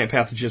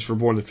pathogens for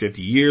more than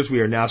 50 years.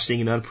 We are now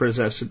seeing an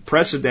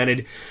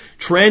unprecedented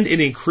trend in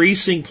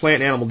increasing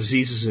plant animal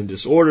diseases and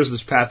disorders.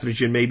 This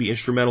pathogen may be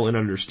instrumental in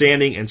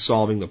understanding and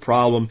solving the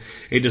problem.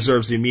 It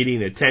deserves the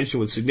immediate attention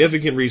with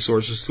significant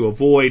resources to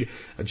avoid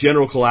a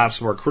general collapse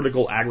of our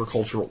critical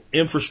agricultural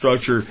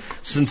infrastructure.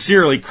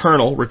 Sincerely,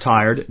 Colonel,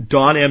 retired,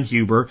 Don M.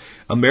 Huber,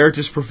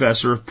 Emeritus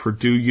Professor of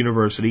Purdue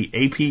University,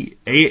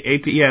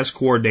 APS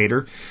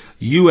Coordinator,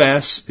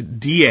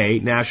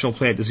 USDA, National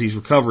Plant Disease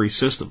Recovery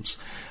Systems.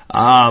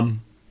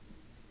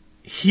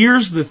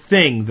 Here's the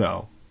thing,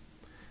 though.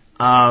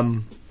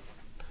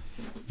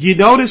 You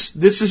notice,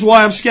 this is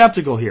why I'm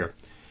skeptical here.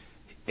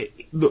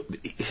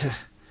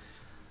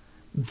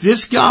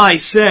 This guy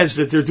says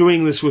that they're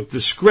doing this with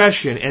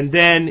discretion, and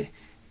then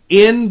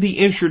in the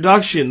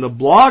introduction, the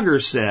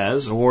blogger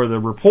says, or the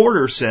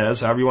reporter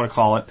says, however you want to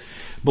call it,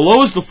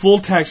 below is the full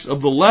text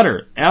of the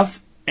letter.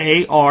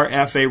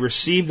 ARFA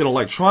received an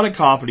electronic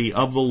copy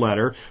of the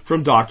letter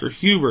from Dr.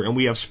 Huber, and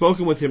we have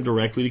spoken with him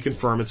directly to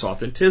confirm its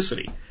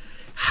authenticity.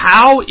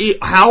 How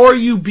are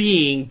you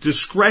being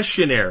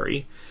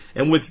discretionary,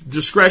 and with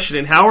discretion,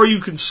 and how are you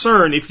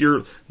concerned if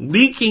you're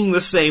leaking the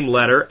same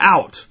letter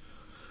out?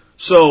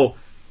 So,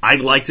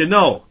 I'd like to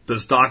know,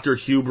 does Dr.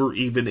 Huber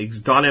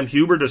Don M.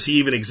 Huber, does he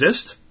even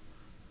exist?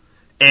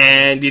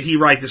 And did he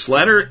write this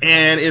letter?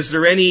 And is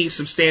there any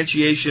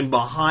substantiation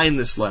behind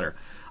this letter?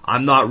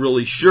 I'm not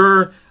really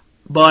sure.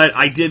 but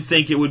I did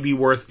think it would be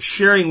worth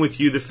sharing with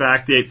you the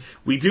fact that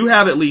we do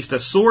have at least a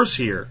source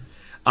here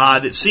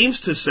that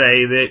seems to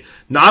say that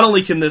not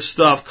only can this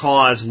stuff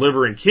cause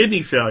liver and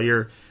kidney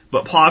failure,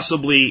 but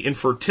possibly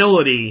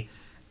infertility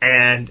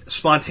and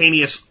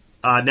spontaneous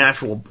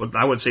natural,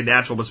 I wouldn't say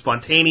natural, but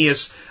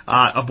spontaneous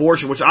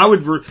abortion, which I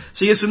would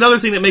see. It's another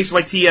thing that makes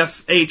my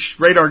TFH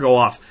radar go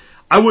off.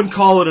 I wouldn't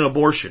call it an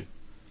abortion.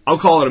 I'll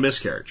call it a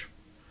miscarriage.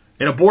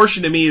 An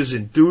abortion to me is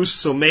induced,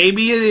 so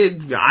maybe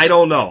I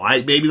don't know.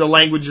 Maybe the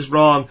language is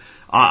wrong.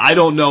 I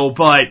don't know,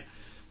 but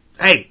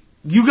hey,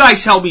 you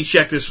guys help me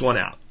check this one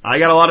out. I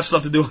got a lot of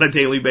stuff to do on a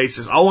daily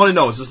basis. I want to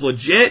know, is this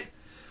legit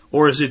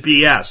or is it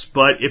BS?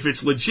 But if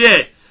it's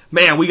legit,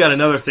 man, we got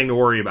another thing to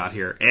worry about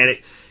here.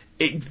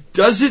 And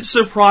does it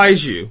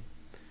surprise you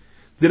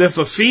that if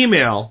a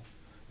female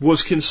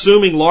was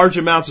consuming large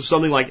amounts of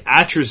something like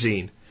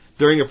atrazine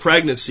during a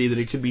pregnancy, that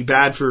it could be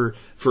bad for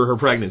her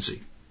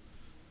pregnancy?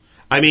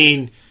 I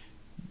mean,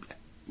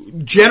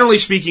 generally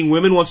speaking,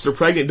 women, once they're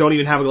pregnant, don't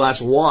even have a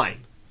glass of wine.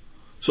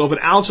 So if an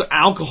ounce of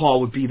alcohol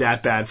would be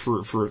that bad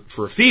for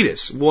a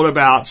fetus, what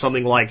about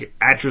something like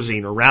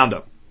atrazine or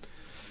Roundup?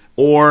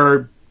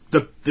 Or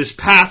this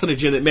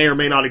pathogen that may or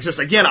may not exist?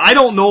 Again, I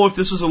don't know if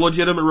this is a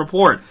legitimate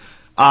report.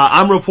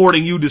 I'm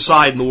reporting, you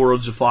decide in the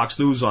words of Fox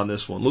News on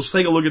this one. Let's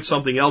take a look at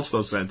something else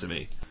they'll send to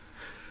me.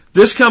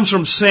 This comes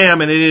from Sam,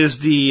 and it is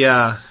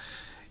the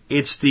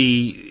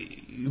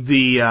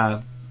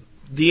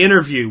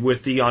interview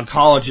with the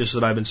oncologist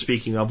that I've been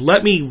speaking of.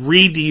 Let me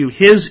read to you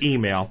his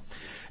email,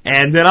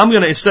 and then I'm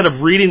going to, instead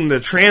of reading the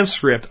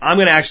transcript, I'm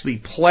going to actually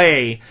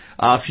play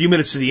a few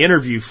minutes of the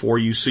interview for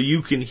you so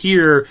you can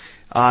hear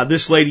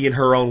this lady in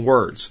her own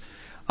words.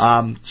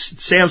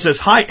 Sam says,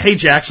 hey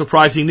Jack,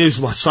 surprising news.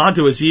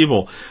 Monsanto is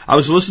evil. I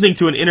was listening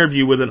to an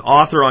interview with an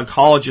author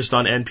oncologist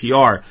on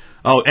NPR.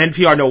 Oh,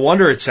 NPR, no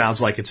wonder it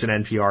sounds like it's an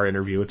NPR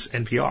interview. It's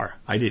NPR.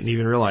 I didn't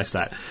even realize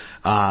that.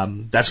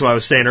 That's what I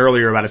was saying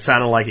earlier about it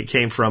sounding like it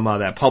came from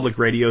that public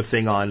radio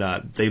thing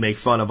on they make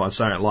fun of on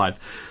Saturday Night Live.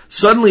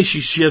 Suddenly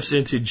she shifts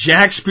into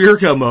Jack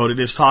Spirko mode and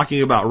is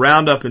talking about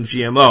Roundup and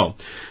GMO.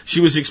 She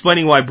was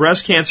explaining why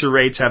breast cancer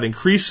rates have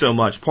increased so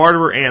much. Part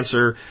of her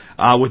answer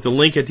with the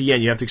link at the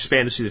end, you have to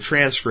expand to see the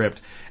transcript.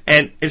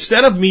 And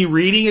instead of me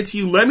reading it to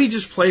you, let me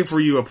just play for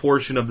you a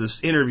portion of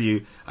this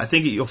interview. I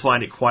think that you'll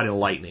find it quite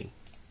enlightening.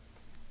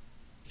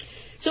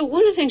 So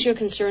one of the things you're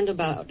concerned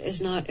about is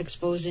not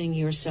exposing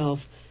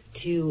yourself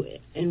to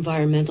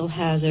environmental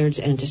hazards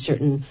and to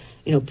certain,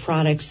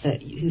 products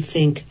that you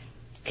think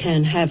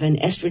can have an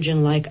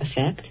estrogen-like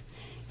effect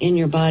in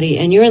your body.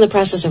 And you're in the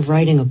process of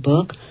writing a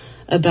book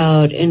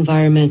about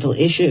environmental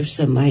issues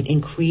that might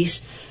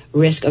increase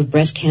risk of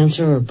breast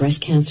cancer or breast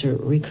cancer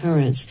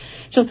recurrence.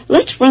 So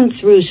let's run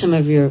through some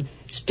of your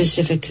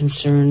specific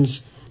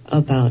concerns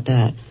about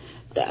that.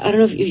 I don't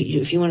know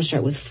if you want to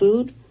start with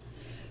food.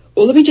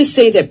 Well, let me just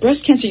say that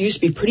breast cancer used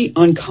to be pretty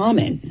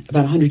uncommon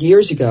about 100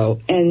 years ago.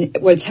 And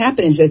what's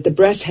happened is that the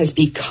breast has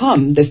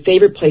become the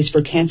favorite place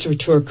for cancer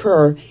to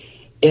occur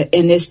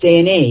in this day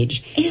and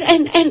age.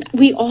 And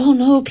we all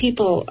know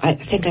people, I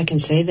think I can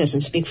say this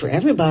and speak for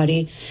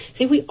everybody,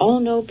 we all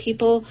know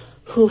people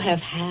who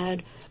have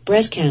had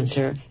breast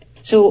cancer.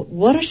 So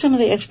what are some of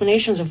the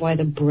explanations of why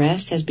the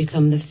breast has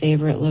become the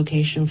favorite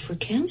location for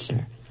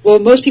cancer? Well,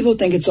 most people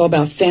think it's all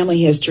about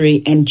family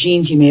history and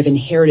genes you may have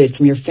inherited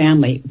from your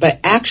family.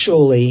 But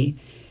actually,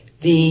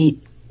 the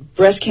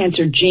breast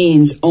cancer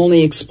genes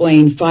only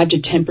explain 5 to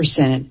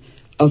 10%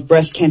 of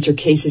breast cancer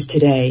cases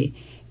today.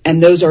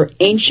 And those are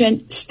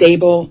ancient,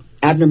 stable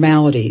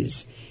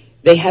abnormalities.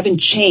 They haven't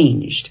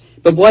changed.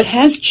 But what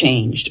has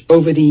changed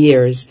over the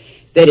years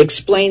that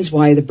explains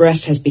why the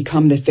breast has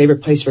become the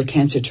favorite place for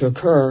cancer to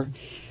occur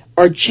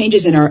are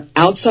changes in our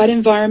outside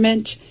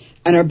environment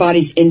and our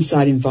body's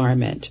inside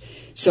environment.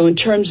 So in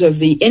terms of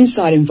the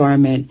inside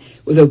environment,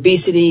 with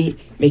obesity,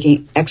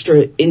 making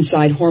extra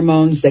inside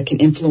hormones that can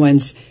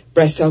influence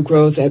breast cell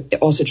growth, it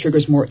also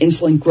triggers more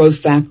insulin growth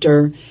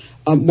factor.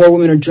 More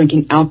women are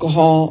drinking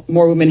alcohol.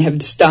 More women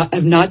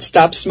have not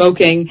stopped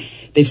smoking.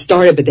 They've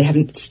started, but they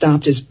haven't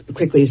stopped as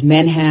quickly as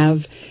men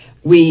have.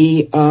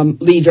 We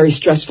lead very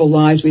stressful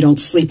lives. We don't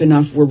sleep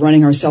enough. We're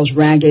running ourselves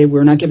ragged.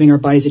 We're not giving our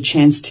bodies a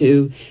chance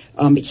to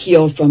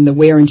heal from the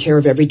wear and tear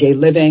of everyday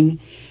living.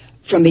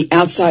 From the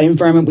outside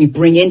environment, we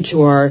bring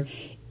into our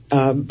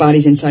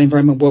body's inside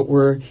environment what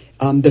we're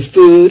the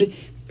food.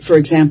 For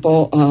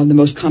example, the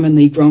most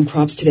commonly grown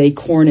crops today,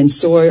 corn and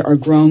soy, are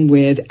grown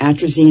with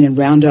atrazine and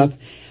Roundup.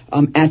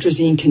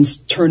 Atrazine can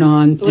turn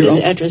on... What is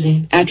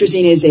atrazine?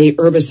 Atrazine is a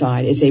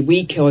herbicide, is a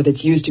weed killer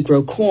that's used to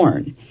grow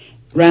corn.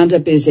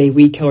 Roundup is a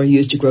weed killer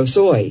used to grow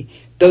soy.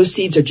 Those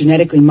seeds are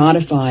genetically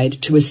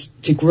modified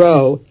to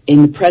grow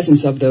in the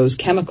presence of those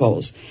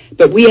chemicals.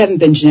 But we haven't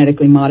been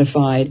genetically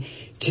modified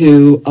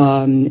to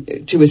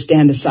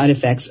withstand the side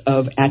effects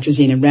of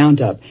atrazine and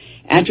Roundup.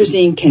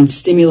 Atrazine can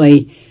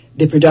stimulate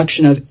the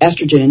production of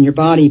estrogen in your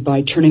body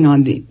by turning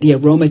on the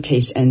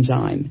aromatase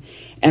enzyme.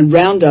 And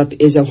Roundup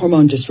is a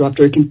hormone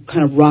disruptor. It can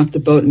kind of rock the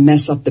boat and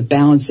mess up the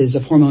balances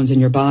of hormones in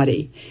your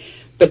body.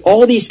 But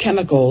all these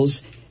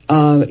chemicals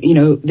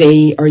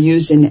They are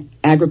used in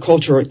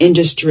agriculture or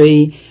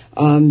industry.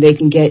 They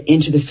can get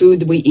into the food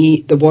that we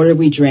eat, the water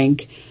we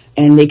drink,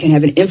 and they can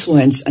have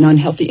an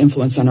unhealthy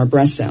influence on our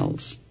breast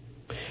cells.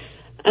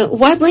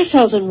 Why breast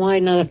cells and why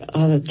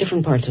not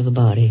different parts of the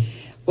body?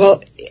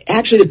 Well,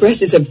 actually, the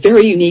breast is a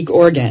very unique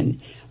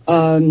organ.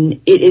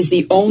 It is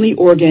the only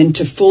organ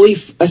to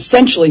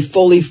essentially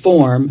fully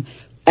form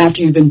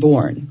after you've been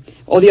born.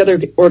 All the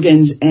other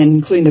organs, and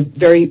including the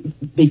very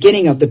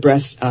beginning of the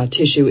breast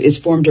tissue, is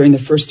formed during the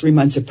first 3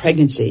 months of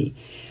pregnancy.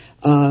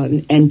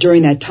 And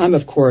during that time,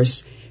 of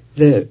course,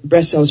 the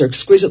breast cells are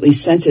exquisitely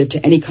sensitive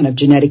to any kind of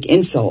genetic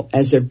insult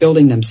as they're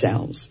building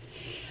themselves.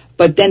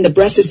 But then the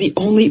breast is the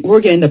only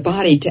organ in the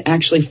body to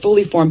actually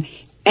fully form,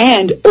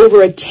 and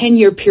over a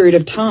 10-year period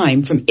of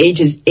time, from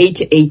ages 8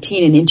 to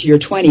 18 and into your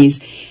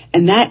 20s.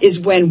 And that is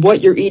when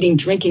what you're eating,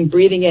 drinking,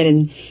 breathing in,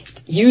 and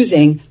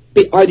using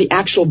are the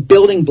actual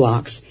building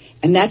blocks.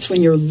 And that's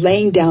when you're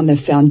laying down the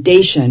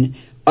foundation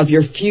of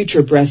your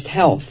future breast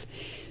health.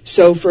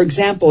 So, for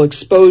example,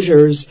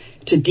 exposures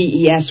to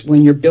DES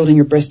when you're building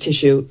your breast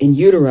tissue in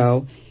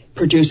utero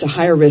produce a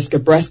higher risk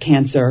of breast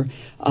cancer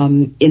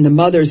in the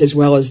mothers as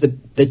well as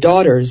the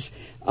daughters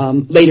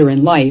later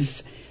in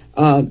life.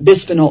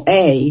 Bisphenol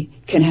A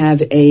can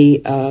have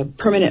a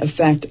permanent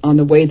effect on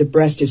the way the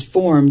breast is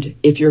formed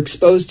if you're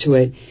exposed to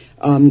it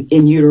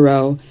in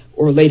utero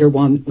or later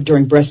on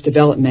during breast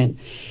development.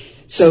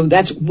 So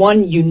that's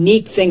one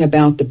unique thing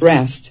about the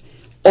breast.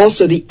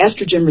 Also, the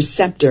estrogen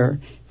receptor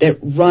that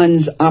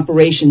runs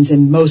operations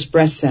in most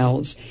breast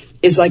cells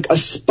is like a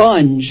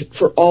sponge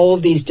for all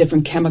of these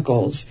different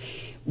chemicals.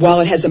 While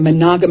it has a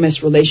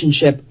monogamous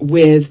relationship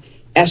with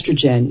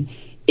estrogen,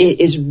 it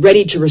is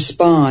ready to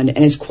respond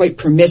and is quite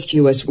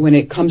promiscuous when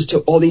it comes to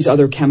all these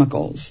other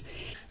chemicals.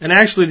 And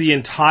actually, the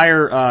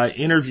entire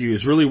interview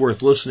is really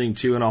worth listening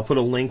to, and I'll put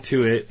a link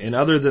to it. And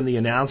other than the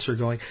announcer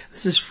going,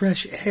 "This is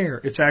fresh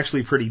air," it's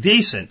actually pretty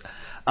decent.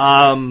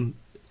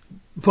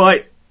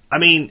 But, I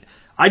mean,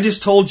 I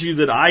just told you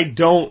that I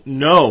don't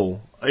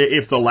know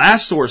if the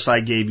last source I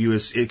gave you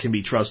it can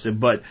be trusted,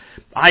 but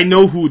I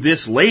know who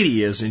this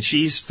lady is, and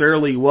she's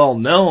fairly well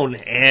known,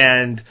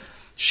 and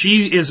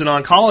she is an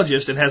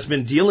oncologist and has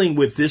been dealing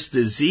with this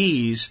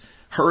disease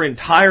her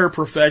entire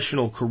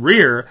professional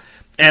career.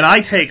 And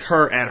I take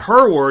her at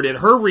her word and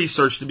her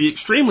research to be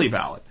extremely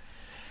valid.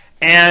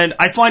 And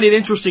I find it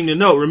interesting to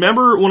note.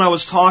 Remember when I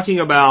was talking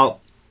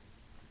about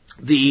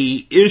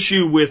the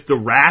issue with the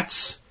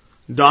rats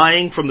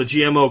dying from the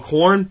GMO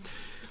corn?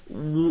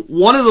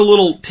 One of the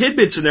little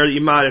tidbits in there that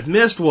you might have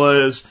missed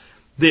was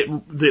that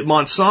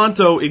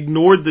Monsanto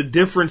ignored the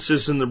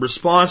differences in the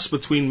response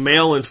between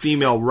male and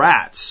female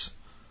rats.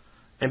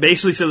 And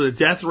basically said the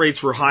death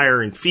rates were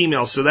higher in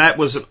females. So that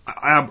was an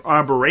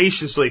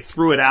aberration, so they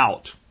threw it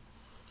out.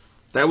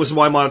 That was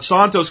why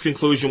Monsanto's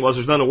conclusion was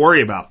there's nothing to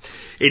worry about.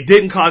 It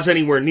didn't cause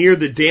anywhere near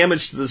the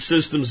damage to the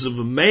systems of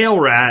a male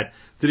rat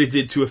that it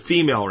did to a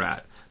female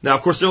rat. Now,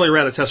 of course, they only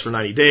ran a test for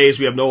 90 days.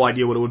 We have no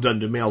idea what it would have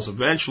done to males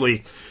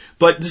eventually.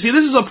 But, see,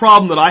 this is a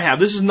problem that I have.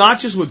 This is not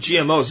just with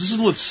GMOs. This is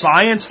with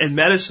science and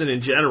medicine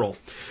in general.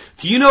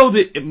 Do you know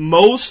that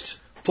most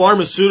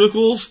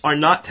pharmaceuticals are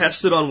not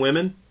tested on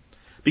women?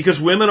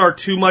 Because women are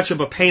too much of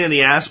a pain in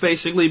the ass,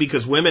 basically,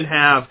 because women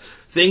have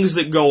things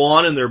that go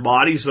on in their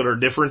bodies that are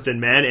different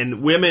than men.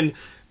 And women,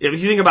 if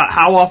you think about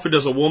how often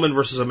does a woman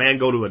versus a man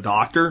go to a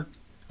doctor,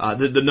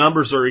 the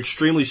numbers are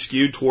extremely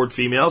skewed toward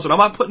females. And I'm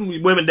not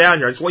putting women down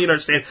here. I just want you to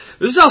understand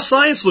this is how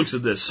science looks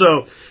at this.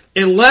 So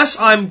unless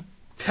I'm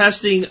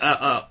testing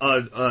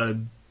a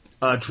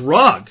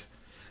drug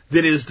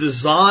that is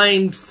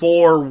designed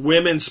for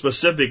women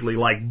specifically,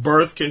 like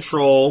birth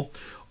control,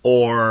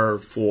 or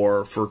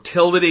for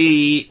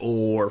fertility,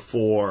 or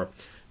for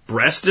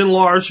breast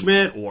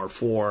enlargement, or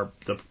for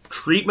the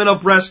treatment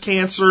of breast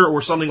cancer, or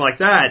something like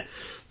that,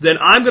 then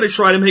I'm going to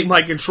try to make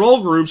my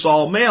control groups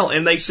all male,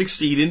 and they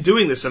succeed in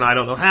doing this, and I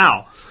don't know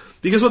how.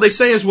 Because what they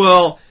say is,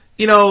 well,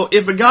 you know,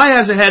 if a guy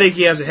has a headache,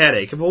 he has a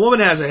headache. If a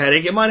woman has a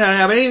headache, it might not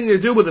have anything to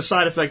do with the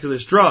side effect of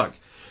this drug.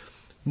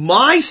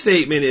 My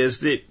statement is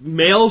that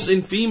males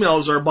and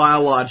females are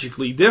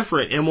biologically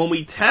different, and when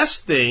we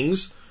test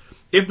things,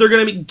 if they're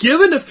going to be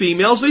given to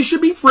females, they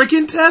should be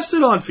freaking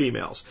tested on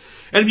females.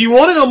 And if you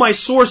want to know my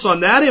source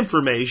on that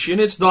information,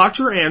 it's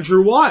Dr.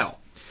 Andrew Weil.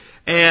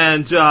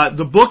 And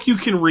the book you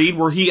can read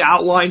where he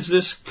outlines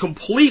this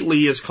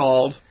completely is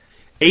called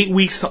 8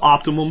 Weeks to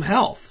Optimum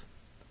Health.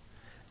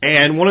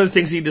 And one of the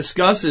things he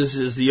discusses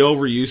is the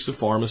overuse of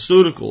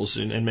pharmaceuticals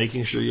and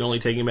making sure you're only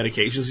taking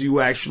medications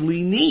you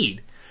actually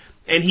need.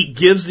 And he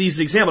gives these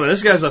examples. Now,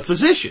 this guy's a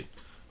physician,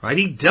 right?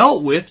 He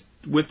dealt with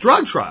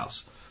drug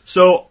trials.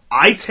 So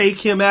I take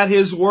him at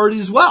his word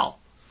as well.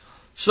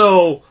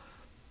 So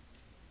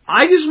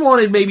I just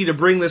wanted maybe to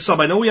bring this up.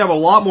 I know we have a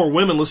lot more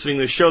women listening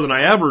to this show than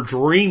I ever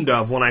dreamed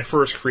of when I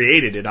first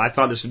created it. I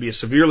thought this would be a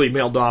severely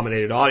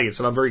male-dominated audience,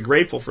 and I'm very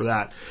grateful for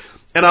that.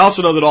 And I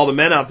also know that all the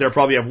men out there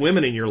probably have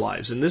women in your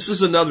lives. And this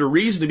is another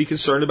reason to be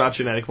concerned about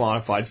genetic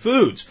modified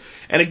foods.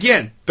 And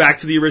again, back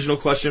to the original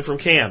question from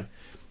Cam.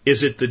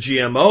 Is it the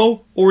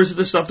GMO or is it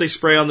the stuff they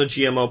spray on the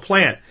GMO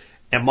plant?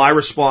 And my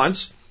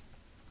response,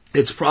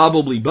 it's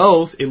probably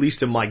both, at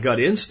least in my gut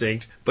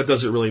instinct, but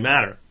does it really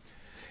matter?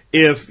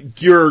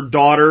 If your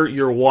daughter,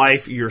 your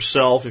wife,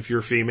 yourself, if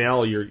you're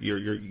female,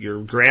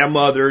 your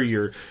grandmother,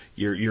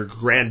 your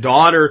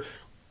granddaughter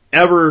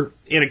ever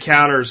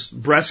encounters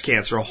breast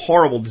cancer, a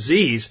horrible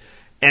disease,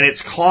 and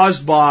it's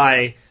caused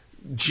by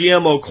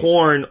GMO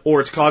corn,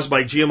 or it's caused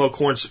by GMO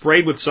corn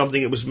sprayed with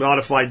something it was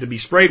modified to be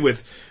sprayed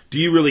with, do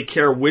you really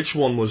care which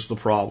one was the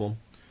problem?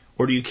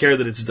 Or do you care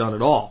that it's done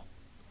at all?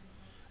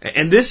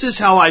 And this is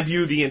how I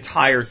view the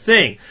entire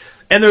thing.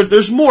 And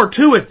there's more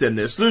to it than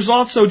this. There's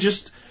also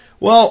just,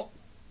 well,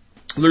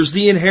 there's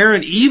the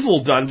inherent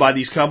evil done by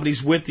these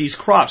companies with these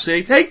crops.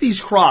 They take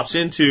these crops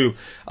into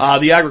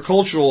the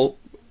agricultural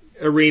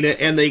arena,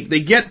 and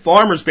they get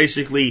farmers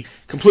basically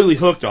completely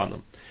hooked on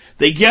them.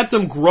 They get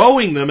them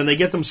growing them, and they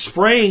get them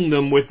spraying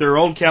them with their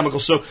own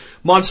chemicals. So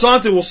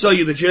Monsanto will sell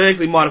you the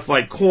genetically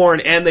modified corn,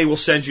 and they will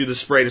send you the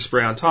spray to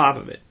spray on top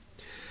of it.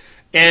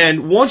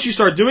 And once you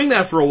start doing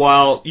that for a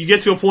while, you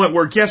get to a point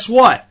where, guess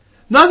what?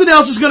 Nothing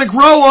else is going to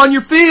grow on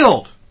your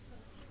field.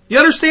 You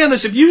understand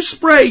this? If you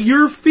spray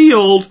your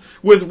field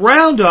with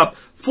Roundup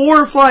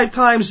 4 or 5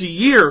 times a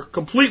year,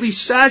 completely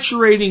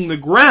saturating the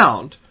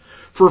ground,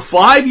 for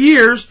 5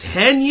 years,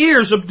 10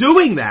 years of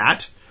doing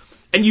that,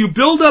 and you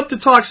build up the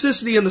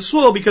toxicity in the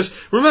soil, because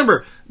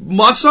remember,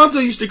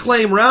 Monsanto used to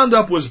claim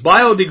Roundup was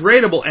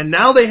biodegradable, and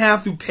now they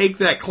have to take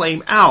that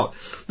claim out.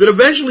 That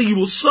eventually you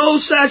will so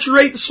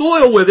saturate the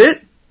soil with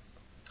it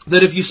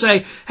that if you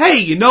say, hey,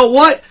 you know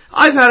what?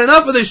 I've had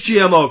enough of this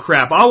GMO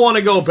crap. I want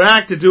to go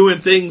back to doing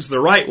things the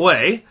right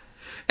way.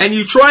 And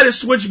you try to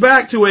switch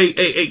back to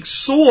a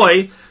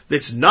soy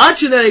that's not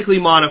genetically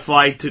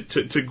modified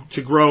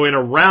to grow in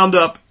a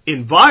Roundup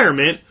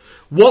environment,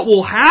 what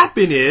will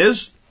happen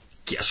is,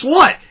 guess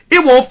what?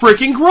 It won't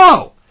freaking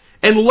grow.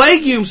 And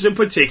legumes in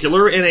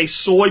particular, and a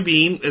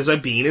soybean as a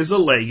bean is a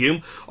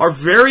legume, are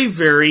very,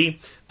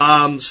 very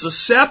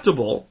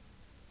susceptible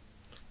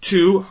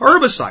to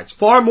herbicides,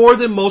 far more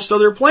than most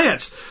other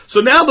plants.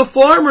 So now the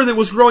farmer that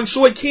was growing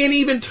soy can't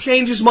even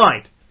change his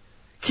mind.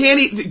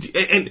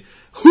 And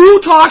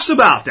who talks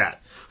about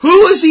that?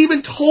 Who has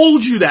even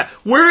told you that?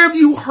 Where have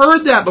you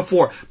heard that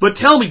before? But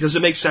tell me, does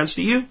it make sense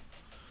to you?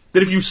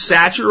 That if you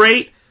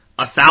saturate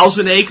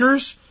 1,000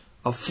 acres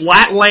of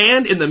flat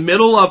land in the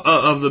middle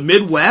of the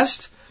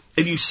Midwest,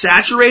 if you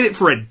saturate it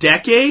for a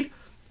decade,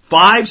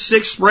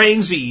 5-6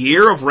 sprayings a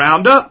year of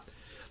Roundup,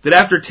 that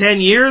after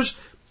 10 years,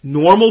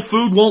 normal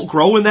food won't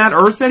grow in that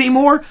earth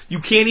anymore? You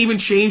can't even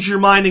change your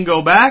mind and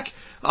go back?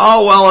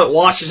 Oh, well, it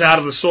washes out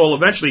of the soil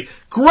eventually.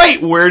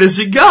 Great, where does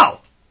it go?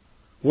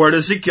 Where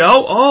does it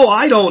go? Oh,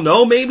 I don't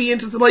know. Maybe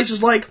into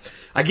places like,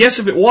 I guess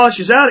if it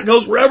washes out, it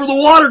goes wherever the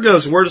water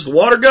goes. And where does the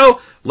water go?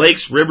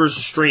 Lakes, rivers,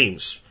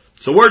 streams.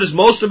 So where does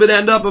most of it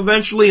end up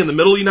eventually in the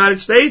middle of the United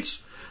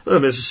States? The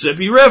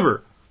Mississippi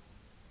River.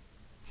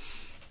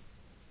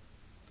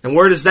 And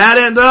where does that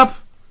end up?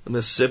 The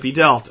Mississippi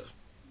Delta.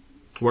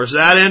 Where does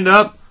that end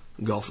up?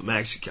 The Gulf of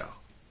Mexico.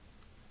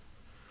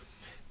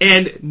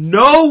 And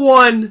no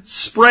one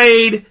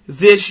sprayed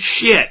this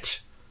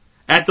shit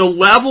at the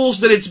levels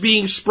that it's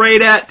being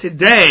sprayed at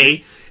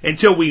today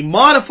until we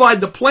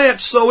modified the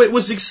plants so it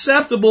was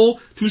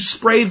acceptable to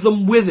spray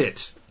them with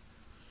it.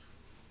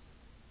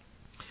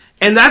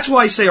 And that's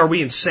why I say, are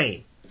we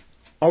insane?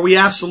 Are we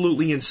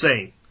absolutely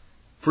insane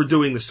for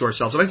doing this to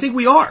ourselves? And I think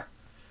we are.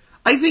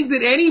 I think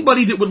that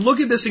anybody that would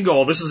look at this and go,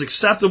 oh, this is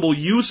acceptable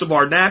use of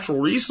our natural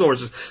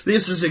resources,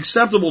 this is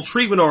acceptable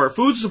treatment of our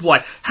food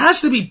supply,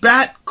 has to be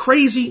bat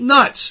crazy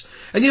nuts.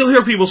 And you'll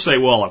hear people say,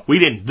 well, if we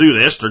didn't do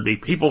this, there'd be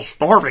people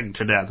starving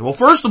to death. Well,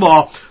 first of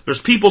all, there's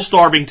people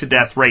starving to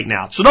death right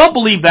now. So don't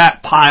believe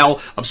that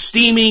pile of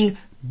steaming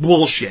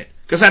bullshit,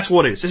 because that's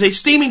what it is. It's a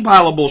steaming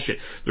pile of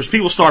bullshit. There's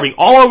people starving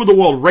all over the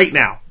world right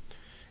now.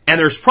 And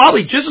there's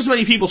probably just as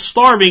many people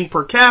starving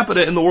per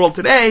capita in the world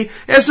today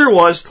as there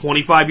was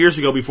 25 years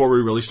ago before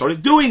we really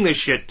started doing this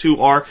shit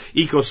to our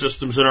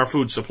ecosystems and our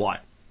food supply.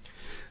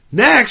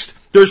 Next,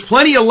 there's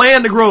plenty of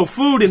land to grow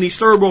food in these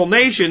third world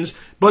nations,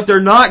 but they're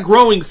not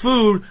growing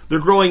food, they're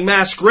growing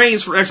mass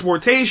grains for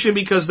exportation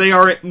because they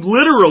are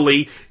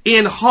literally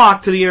in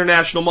hock to the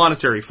International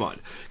Monetary Fund.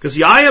 Because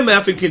the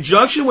IMF, in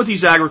conjunction with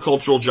these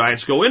agricultural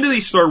giants, go into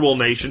these third world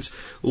nations,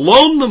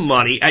 loan them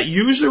money at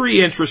usury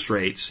interest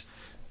rates,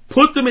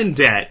 put them in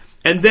debt,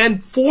 and then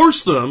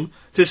force them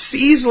to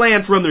seize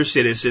land from their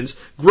citizens,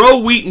 grow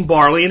wheat and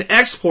barley, and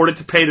export it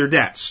to pay their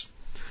debts.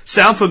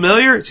 Sound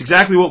familiar? It's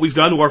exactly what we've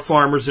done to our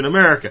farmers in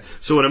America.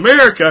 So in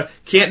America,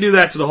 can't do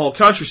that to the whole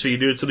country, so you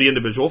do it to the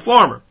individual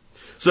farmer.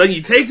 So then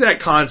you take that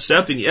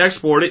concept and you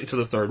export it into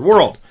the third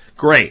world.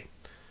 Great.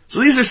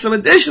 So these are some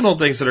additional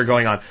things that are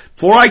going on.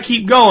 Before I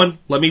keep going,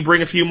 let me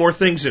bring a few more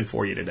things in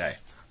for you today.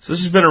 So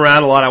this has been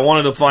around a lot. I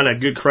wanted to find a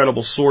good,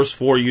 credible source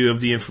for you of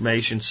the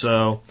information,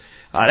 so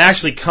it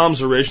actually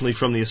comes originally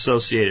from the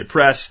Associated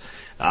Press.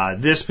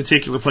 This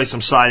particular place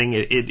I'm citing,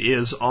 it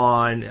is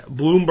on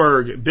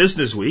Bloomberg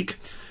Business Week,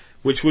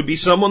 which would be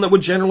someone that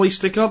would generally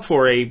stick up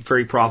for a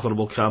very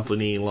profitable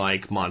company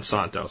like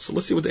Monsanto. So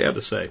let's see what they have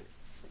to say.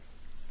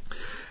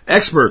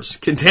 Experts,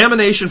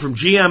 contamination from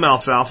GM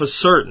alfalfa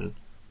certain.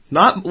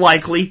 Not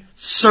likely,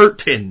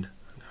 certain.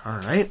 All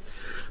right.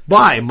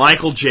 By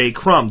Michael J.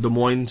 Crum, Des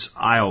Moines,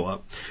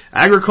 Iowa.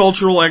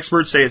 Agricultural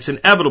experts say it's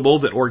inevitable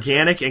that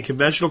organic and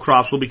conventional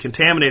crops will be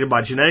contaminated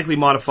by genetically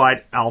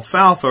modified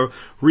alfalfa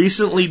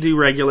recently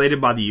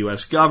deregulated by the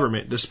U.S.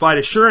 government, despite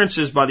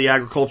assurances by the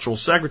Agricultural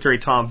Secretary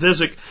Tom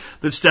Visick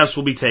that steps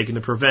will be taken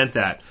to prevent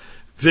that.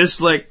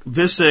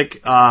 Visick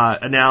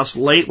announced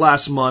late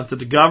last month that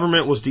the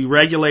government was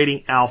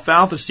deregulating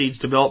alfalfa seeds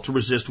developed to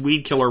resist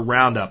weed killer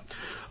Roundup.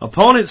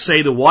 Opponents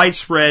say the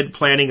widespread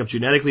planting of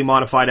genetically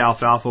modified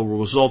alfalfa will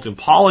result in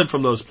pollen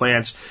from those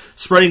plants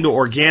spreading to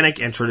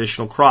organic and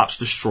traditional crops,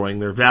 destroying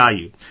their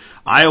value.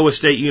 Iowa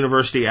State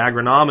University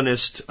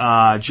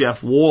agronomist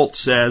Jeff Wolt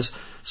says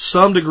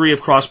some degree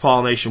of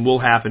cross-pollination will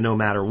happen no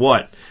matter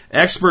what.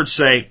 Experts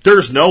say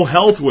there's no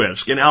health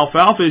risk, and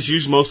alfalfa is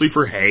used mostly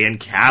for hay and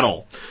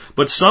cattle.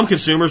 But some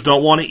consumers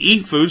don't want to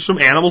eat foods from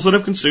animals that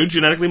have consumed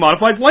genetically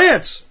modified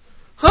plants.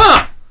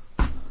 Huh!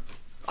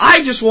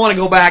 I just want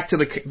to go back to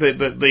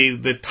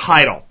the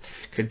title.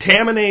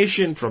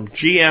 Contamination from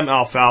GM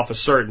alfalfa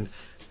certain.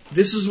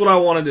 This is what I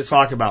wanted to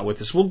talk about with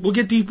this. We'll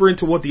get deeper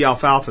into what the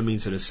alfalfa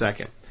means in a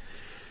second.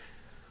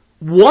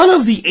 One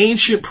of the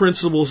ancient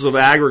principles of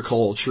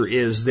agriculture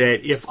is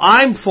that if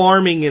I'm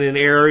farming in an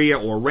area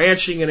or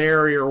ranching in an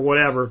area or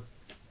whatever,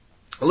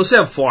 let's say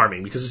I'm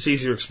farming because it's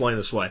easier to explain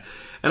this way,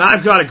 and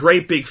I've got a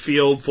great big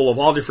field full of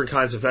all different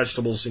kinds of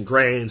vegetables and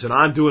grains, and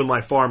I'm doing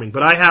my farming,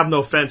 but I have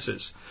no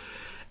fences.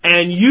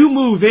 And you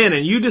move in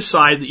and you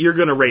decide that you're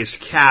going to raise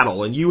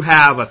cattle and you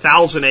have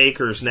 1,000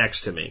 acres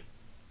next to me.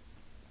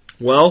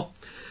 Well,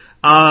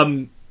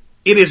 it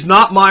is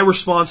not my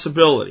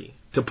responsibility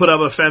to put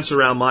up a fence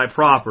around my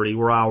property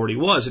where I already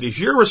was. It is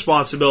your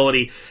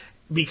responsibility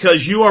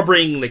because you are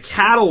bringing the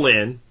cattle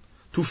in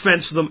to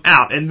fence them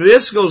out. And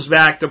this goes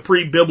back to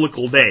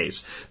pre-biblical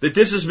days, that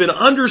this has been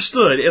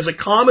understood as a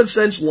common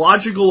sense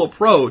logical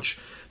approach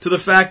to the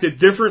fact that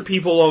different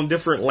people own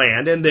different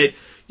land and that,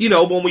 you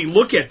know, when we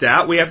look at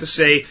that, we have to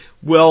say,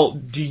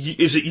 well,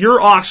 is it your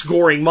ox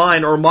goring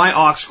mine or my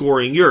ox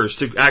goring yours?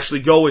 To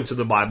actually go into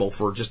the Bible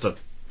for just a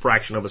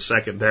fraction of a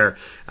second there.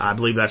 I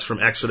believe that's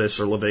from Exodus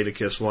or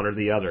Leviticus, one or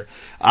the other.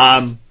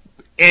 And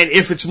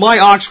if it's my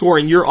ox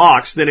goring your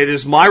ox, then it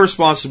is my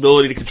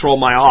responsibility to control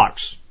my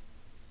ox.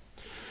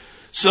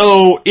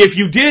 So if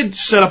you did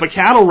set up a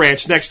cattle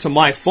ranch next to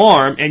my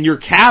farm and your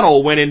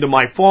cattle went into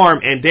my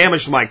farm and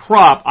damaged my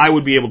crop, I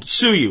would be able to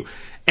sue you.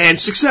 And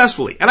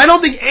successfully. And I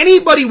don't think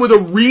anybody with a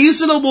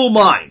reasonable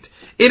mind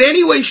in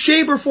any way,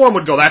 shape, or form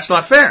would go, that's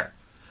not fair.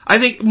 I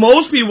think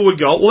most people would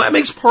go, well, that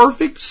makes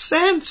perfect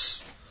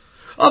sense.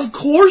 Of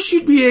course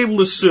you'd be able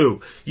to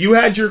sue. You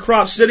had your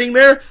crop sitting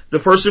there, the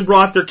person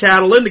brought their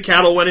cattle in, the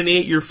cattle went and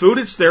ate your food,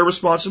 it's their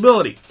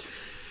responsibility.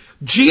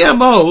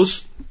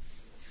 GMOs,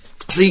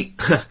 see,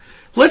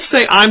 let's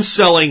say I'm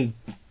selling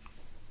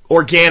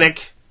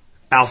organic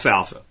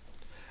alfalfa,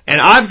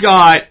 and I've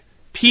got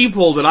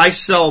people that I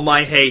sell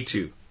my hay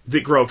to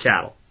that grow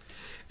cattle.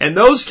 And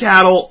those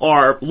cattle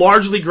are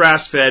largely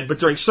grass-fed, but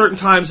during certain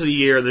times of the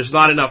year, there's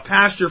not enough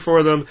pasture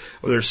for them,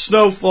 or there's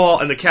snowfall,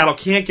 and the cattle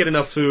can't get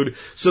enough food,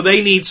 so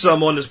they need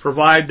someone to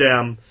provide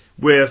them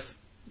with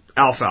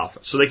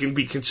alfalfa. So they can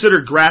be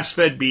considered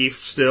grass-fed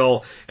beef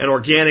still, and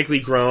organically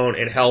grown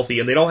and healthy,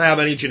 and they don't have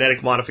any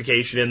genetic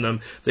modification in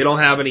them, they don't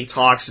have any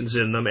toxins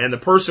in them, and the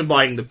person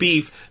buying the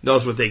beef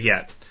knows what they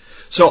get.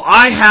 So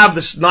I have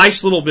this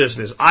nice little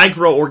business. I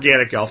grow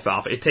organic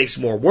alfalfa. It takes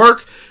more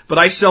work, but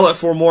I sell it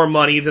for more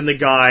money than the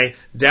guy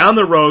down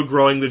the road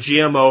growing the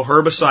GMO,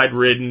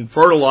 herbicide-ridden,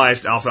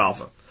 fertilized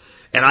alfalfa.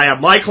 And I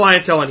have my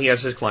clientele and he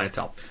has his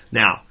clientele.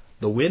 Now,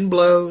 the wind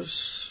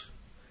blows,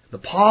 the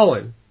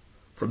pollen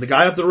from the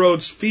guy up the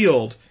road's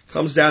field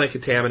comes down and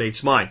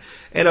contaminates mine.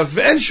 And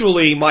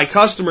eventually my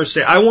customers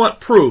say, I want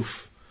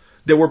proof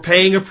that we're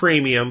paying a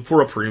premium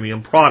for a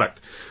premium product.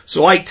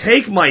 So I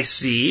take my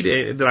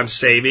seed that I'm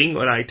saving,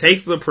 and I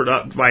take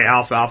my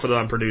alfalfa that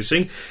I'm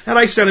producing, and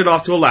I send it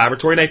off to a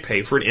laboratory, and I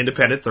pay for an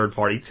independent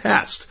third-party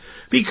test.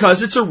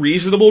 Because it's a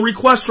reasonable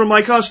request from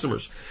my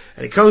customers.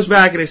 And it comes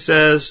back and it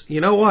says,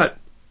 you know what?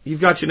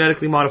 You've got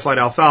genetically modified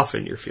alfalfa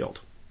in your field.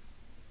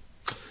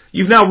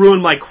 You've now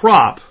ruined my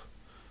crop,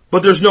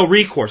 but there's no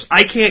recourse.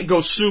 I can't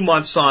go sue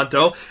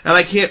Monsanto, and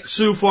I can't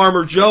sue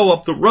Farmer Joe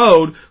up the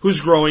road who's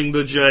growing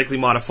the genetically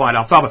modified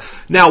alfalfa.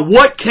 Now,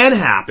 what can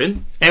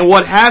happen, and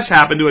what has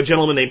happened to a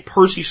gentleman named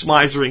Percy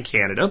Smizer in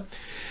Canada,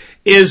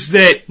 is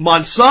that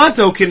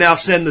Monsanto can now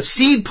send the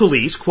seed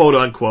police, quote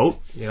unquote,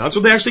 you know, that's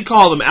what they actually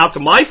call them, out to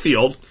my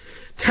field,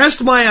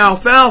 test my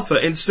alfalfa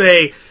and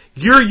say,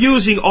 you're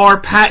using our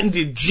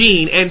patented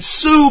gene, and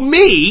sue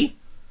me,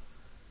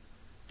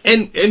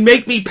 and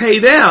make me pay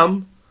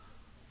them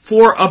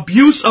for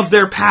abuse of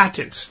their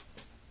patent.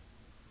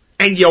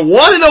 And you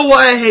want to know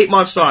why I hate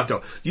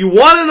Monsanto? You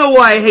want to know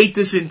why I hate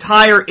this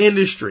entire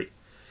industry?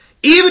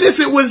 Even if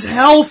it was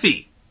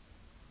healthy,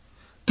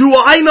 do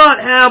I not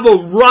have a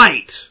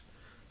right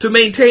to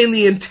maintain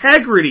the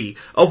integrity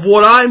of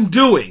what I'm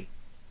doing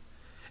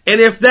And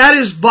if that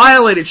is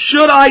violated,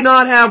 should I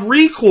not have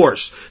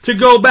recourse to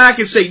go back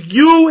and say,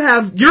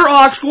 you're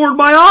ox gored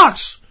my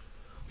ox.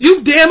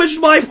 You've damaged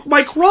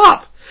my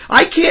crop.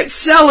 I can't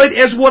sell it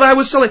as what I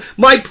was selling.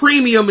 My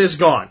premium is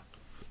gone.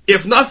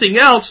 If nothing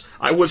else,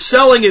 I was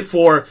selling it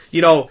for,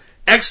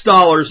 X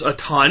dollars a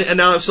ton, and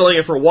now I'm selling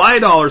it for Y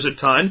dollars a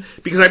ton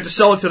because I have to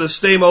sell it to the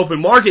same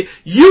open market.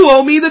 You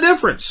owe me the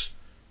difference.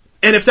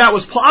 And if that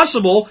was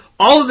possible,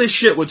 all of this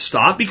shit would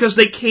stop because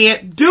they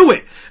can't do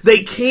it.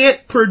 They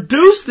can't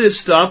produce this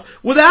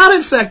stuff without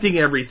infecting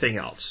everything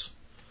else.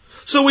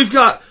 So we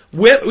got an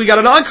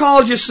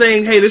oncologist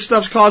saying, hey, this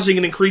stuff's causing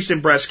an increase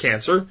in breast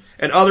cancer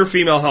and other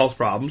female health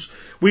problems.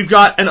 We've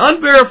got an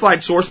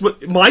unverified source,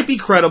 but it might be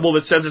credible,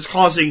 that says it's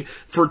causing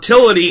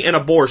fertility and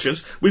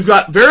abortions. We've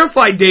got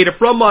verified data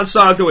from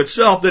Monsanto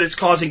itself that it's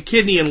causing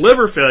kidney and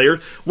liver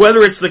failure. Whether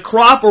it's the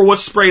crop or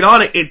what's sprayed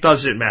on it, it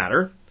doesn't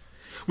matter.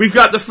 We've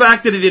got the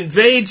fact that it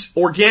invades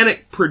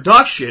organic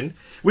production.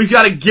 We've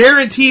got a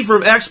guarantee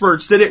from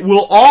experts that it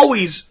will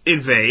always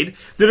invade,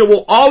 that it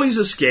will always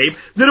escape,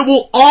 that it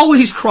will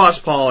always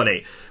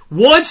cross-pollinate.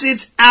 Once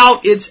it's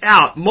out, it's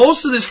out.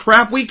 Most of this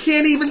crap we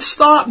can't even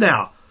stop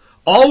now.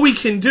 All we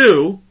can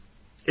do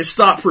is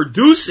stop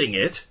producing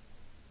it,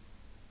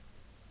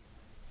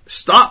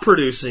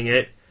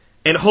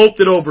 and hope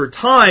that over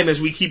time,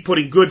 as we keep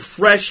putting good,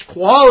 fresh,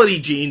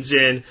 quality genes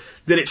in,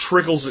 that it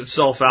trickles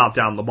itself out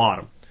down the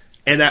bottom.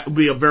 And that would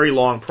be a very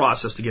long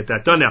process to get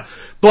that done now.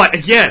 But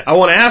again, I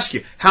want to ask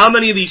you, how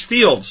many of these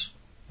fields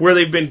where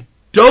they've been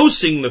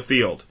dosing the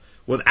field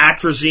with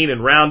atrazine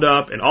and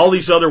Roundup and all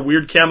these other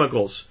weird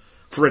chemicals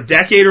for a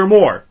decade or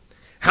more,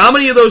 how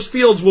many of those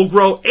fields will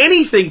grow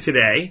anything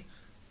today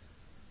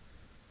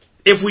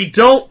if we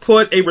don't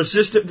put a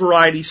resistant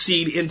variety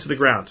seed into the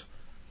ground?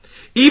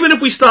 Even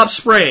if we stop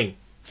spraying.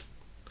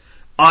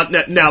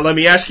 Now, let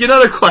me ask you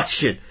another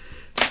question.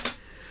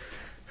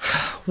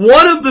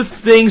 One of the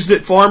things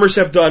that farmers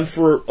have done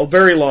for a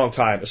very long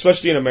time,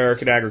 especially in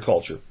American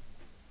agriculture,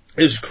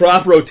 is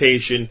crop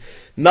rotation,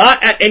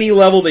 not at any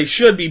level they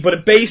should be, but a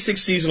basic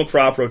seasonal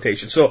crop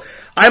rotation. So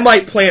I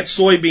might plant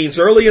soybeans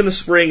early in the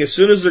spring as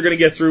soon as they're going to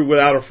get through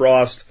without a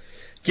frost,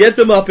 get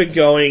them up and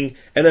going,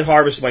 and then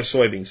harvest my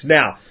soybeans.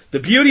 Now, the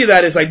beauty of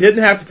that is I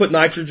didn't have to put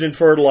nitrogen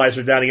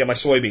fertilizer down to get my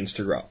soybeans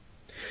to grow.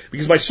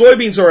 Because my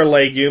soybeans are a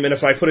legume, and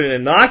if I put an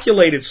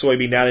inoculated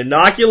soybean down,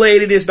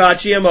 inoculated is not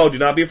GMO, do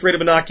not be afraid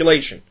of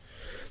inoculation.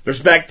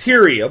 There's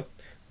bacteria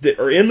that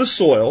are in the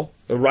soil,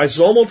 the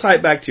rhizomal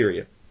type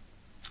bacteria,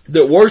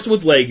 that works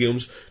with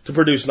legumes to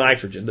produce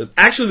nitrogen.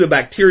 Actually, the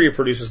bacteria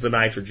produces the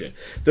nitrogen.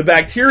 The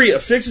bacteria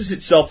affixes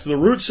itself to the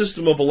root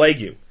system of a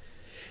legume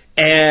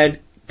and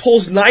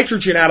pulls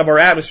nitrogen out of our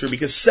atmosphere,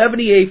 because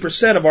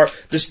 78%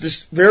 of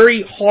this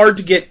very hard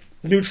to get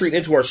nutrient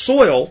into our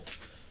soil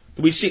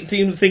that we seem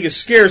to think is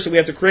scarce, and we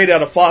have to create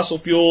out of fossil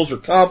fuels or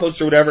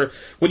compost or whatever.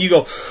 When you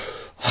go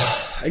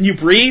and you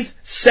breathe,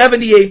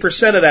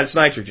 78% of that's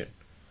nitrogen.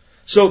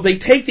 So they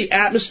take the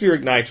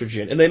atmospheric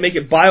nitrogen and they make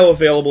it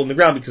bioavailable in the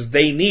ground because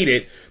they need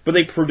it, but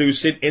they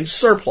produce it in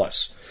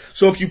surplus.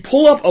 So if you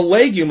pull up a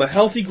legume, a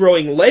healthy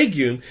growing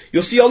legume,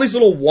 you'll see all these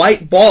little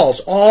white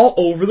balls all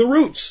over the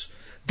roots.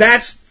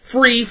 That's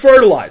free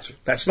fertilizer.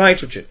 That's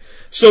nitrogen.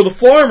 So the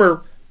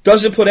farmer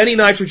doesn't put any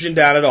nitrogen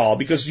down at all,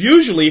 because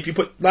usually if you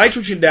put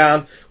nitrogen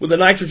down with a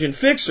nitrogen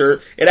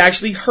fixer, it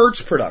actually hurts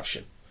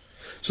production.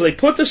 So they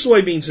put the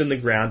soybeans in the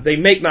ground, they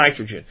make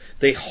nitrogen,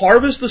 they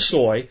harvest the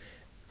soy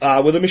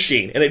with a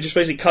machine, and it just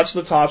basically cuts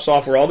the tops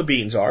off where all the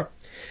beans are,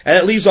 and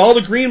it leaves all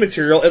the green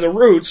material and the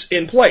roots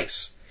in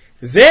place.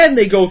 Then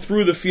they go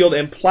through the field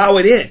and plow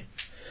it in.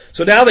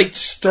 So now they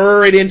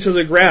stir it into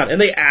the ground, and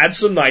they add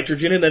some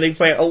nitrogen, and then they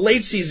plant a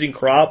late season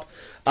crop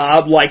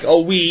like a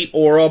wheat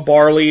or a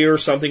barley or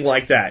something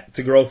like that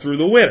to grow through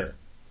the winter.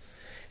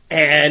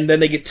 And then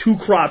they get 2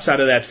 crops out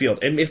of that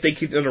field. And if they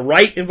keep in the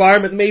right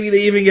environment, maybe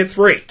they even get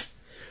 3.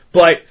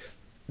 But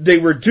they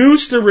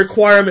reduce the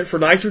requirement for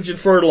nitrogen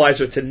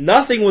fertilizer to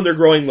nothing when they're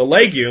growing the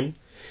legume.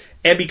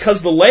 And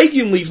because the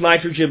legume leaves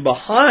nitrogen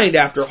behind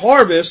after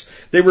harvest,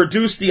 they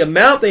reduce the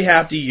amount they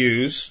have to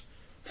use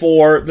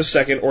for the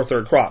second or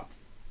third crop.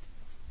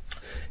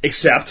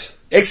 Except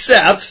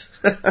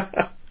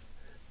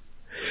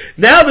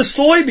now the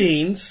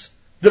soybeans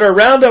that are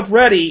Roundup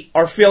ready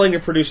are failing to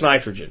produce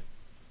nitrogen.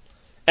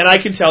 And I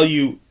can tell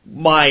you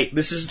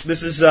this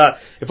is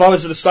if I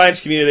was in the science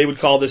community, they would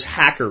call this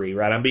hackery,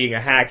 right? I'm being a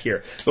hack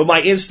here. But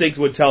my instinct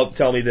would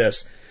tell me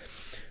this.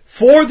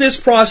 For this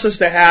process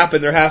to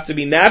happen, there have to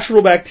be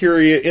natural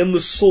bacteria in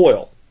the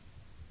soil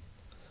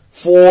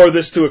for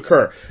this to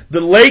occur.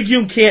 The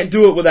legume can't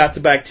do it without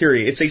the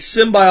bacteria. It's a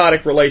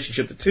symbiotic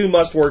relationship. The two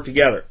must work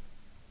together.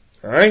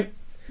 All right?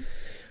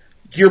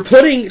 You're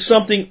putting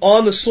something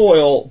on the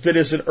soil that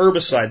is an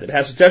herbicide that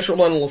has a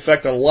detrimental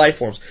effect on life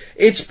forms.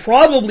 It's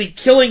probably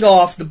killing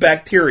off the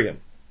bacterium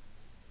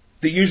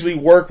that usually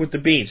work with the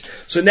beans.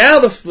 So now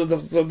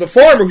the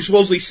farmer, who's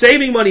supposedly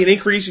saving money and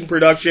increasing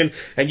production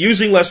and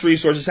using less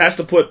resources, has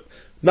to put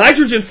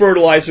nitrogen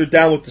fertilizer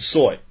down with the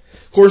soy.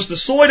 Of course, the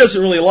soy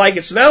doesn't really like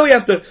it, so now we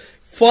have to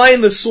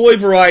find the soy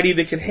variety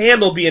that can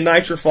handle being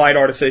nitrified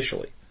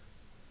artificially.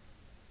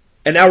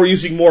 And now we're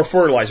using more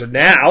fertilizer.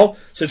 Now,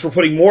 since we're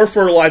putting more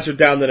fertilizer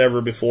down than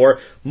ever before,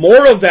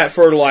 more of that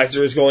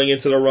fertilizer is going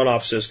into the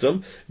runoff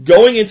system,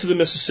 going into the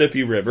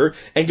Mississippi River,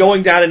 and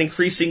going down and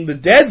increasing the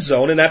dead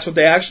zone, and that's what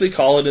they actually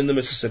call it in the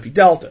Mississippi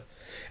Delta.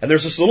 And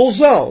there's this little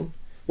zone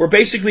where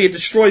basically it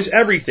destroys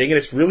everything, and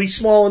it's really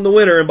small in the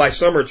winter, and by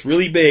summer it's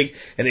really big,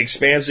 and it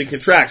expands and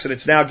contracts, and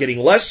it's now getting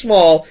less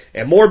small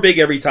and more big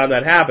every time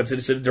that happens, and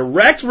it's a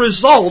direct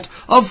result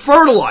of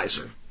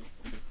fertilizer.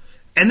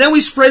 And then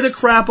we spray the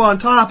crap on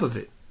top of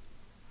it.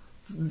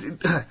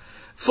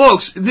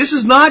 Folks, this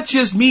is not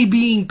just me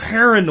being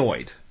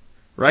paranoid,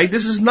 right?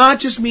 This is not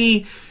just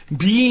me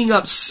being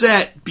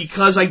upset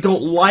because I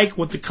don't like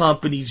what the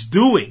company's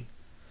doing.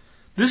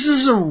 This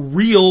is a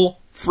real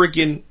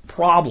freaking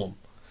problem.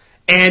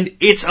 And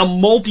it's a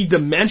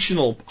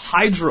multi-dimensional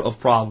hydra of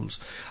problems.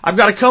 I've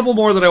got a couple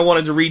more that I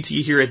wanted to read to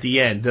you here at the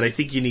end that I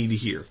think you need to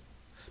hear.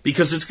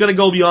 Because it's going to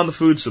go beyond the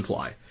food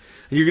supply.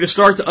 And you're going to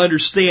start to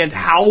understand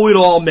how it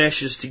all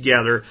meshes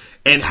together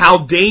and how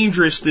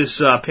dangerous this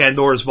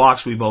Pandora's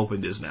box we've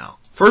opened is now.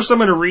 First, I'm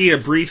going to read a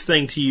brief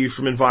thing to you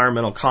from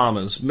Environmental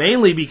Commons,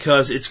 mainly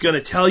because it's going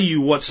to tell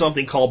you what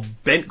something called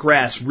bent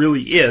grass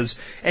really is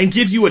and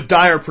give you a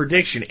dire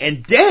prediction.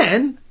 And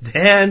then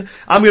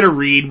I'm going to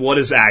read what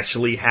has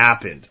actually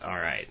happened. All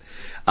right.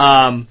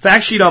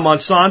 Fact sheet on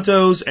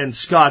Monsanto's and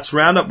Scott's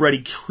Roundup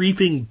Ready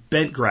creeping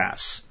bent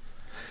grass.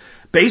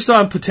 Based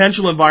on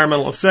potential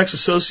environmental effects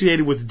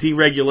associated with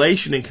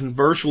deregulation and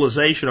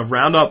commercialization of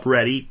Roundup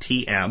Ready,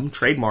 TM,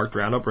 trademarked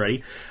Roundup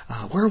Ready.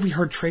 Where have we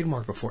heard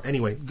trademark before?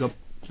 Anyway, I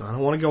don't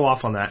want to go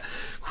off on that.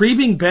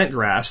 Creeping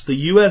bentgrass,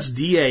 the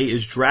USDA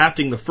is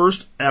drafting the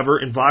first ever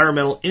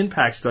environmental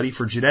impact study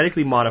for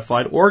genetically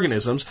modified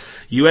organisms,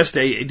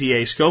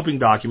 USDA scoping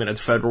document at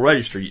the Federal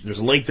Register. There's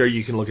a link there.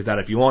 You can look at that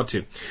if you want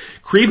to.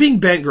 Creeping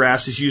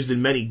bentgrass is used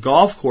in many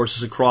golf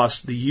courses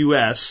across the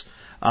U.S.,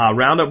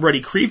 Roundup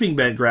Ready creeping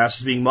bentgrass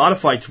is being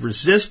modified to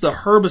resist the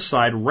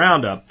herbicide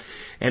Roundup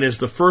and is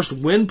the first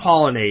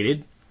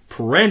wind-pollinated,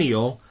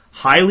 perennial,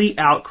 highly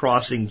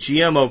outcrossing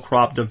GMO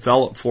crop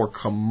developed for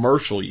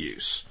commercial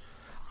use.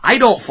 I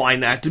don't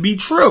find that to be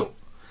true.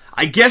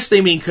 I guess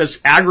they mean because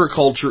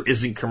agriculture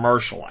isn't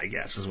commercial, I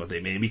guess is what they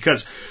mean.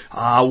 Because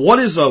what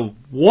is a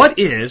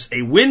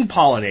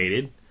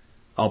wind-pollinated,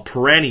 a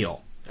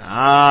perennial?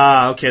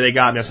 Okay, they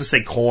got me. I was going to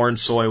say corn,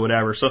 soy,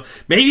 whatever. So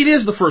maybe it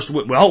is the first.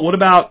 Well, what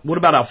about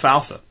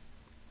alfalfa?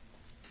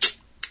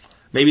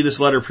 Maybe this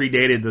letter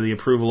predated the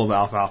approval of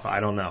alfalfa. I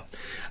don't know.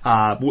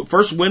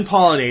 First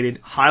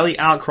wind-pollinated, highly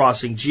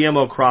outcrossing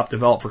GMO crop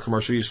developed for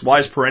commercial use. Why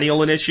is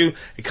perennial an issue?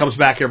 It comes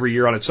back every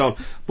year on its own.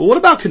 But what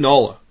about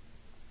canola?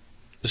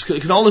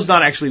 Canola is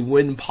not actually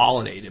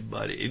wind-pollinated,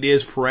 but it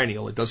is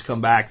perennial. It does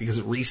come back because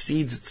it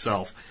reseeds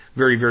itself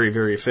very, very,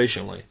 very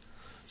efficiently.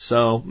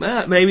 So,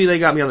 maybe they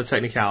got me on the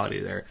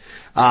technicality there.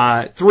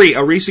 3,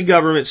 a recent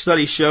government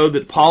study showed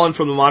that pollen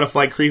from the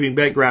modified creeping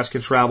bentgrass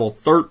can travel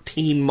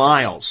 13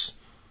 miles.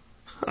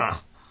 Huh.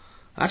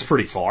 That's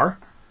pretty far.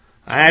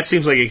 That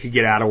seems like it could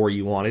get out of where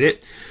you wanted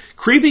it.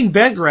 Creeping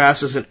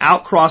bentgrass as an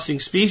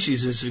outcrossing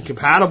species is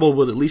incompatible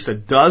with at least a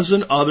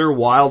dozen other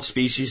wild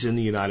species in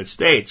the United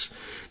States.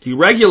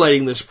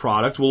 Deregulating this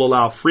product will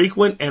allow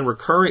frequent and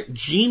recurrent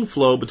gene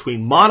flow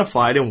between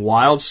modified and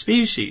wild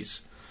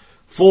species.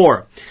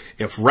 4,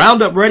 if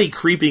Roundup Ready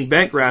creeping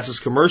bentgrass is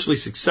commercially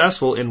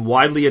successful and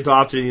widely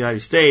adopted in the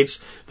United States,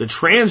 the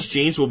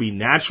transgenes will be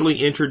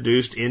naturally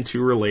introduced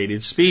into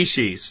related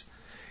species.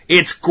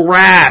 It's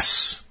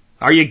grass.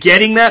 Are you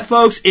getting that,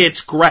 folks?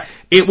 It's grass.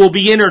 It will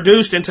be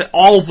introduced into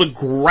all the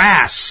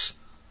grass.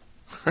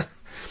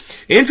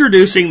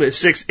 Introducing the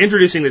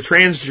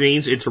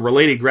transgenes into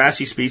related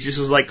grassy species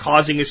is like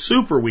causing a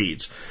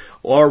superweeds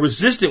or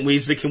resistant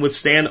weeds that can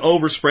withstand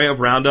overspray of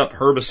Roundup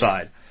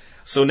herbicide.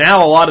 So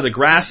now a lot of the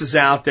grasses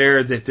out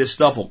there that this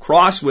stuff will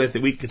cross with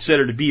that we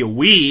consider to be a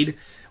weed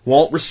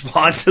won't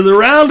respond to the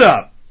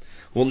Roundup.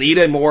 We'll need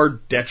a more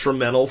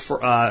detrimental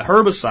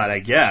herbicide, I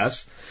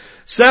guess.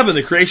 7,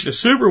 the creation of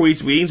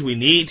superweeds means we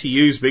need to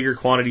use bigger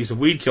quantities of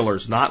weed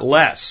killers, not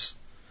less.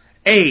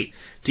 8,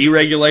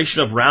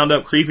 deregulation of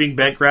Roundup creeping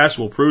bentgrass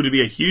will prove to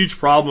be a huge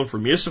problem for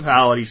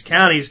municipalities,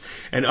 counties,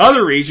 and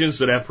other regions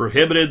that have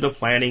prohibited the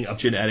planting of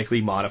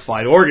genetically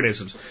modified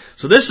organisms.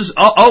 So this is,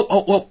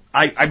 I'm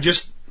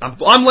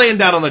laying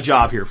down on the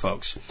job here,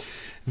 folks.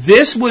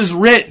 This was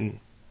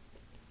written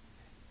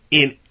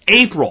in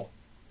April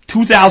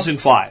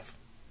 2005.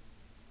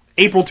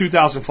 April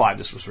 2005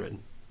 this was written.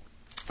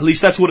 At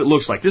least that's what it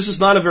looks like. This is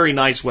not a very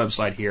nice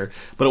website here,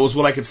 but it was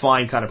what I could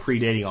find kind of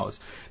predating all this.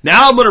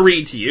 Now I'm going to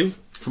read to you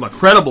from a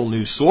credible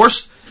news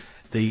source,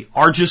 the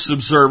Argus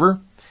Observer,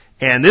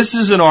 and this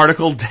is an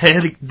article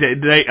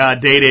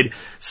dated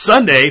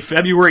Sunday,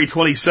 February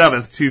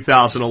 27th,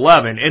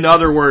 2011. In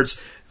other words,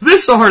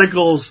 this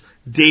article's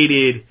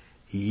dated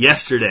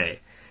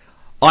yesterday.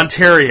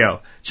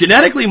 Ontario.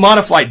 Genetically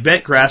modified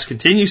bent grass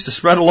continues to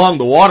spread along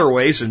the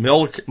waterways in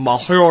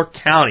Malheur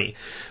County,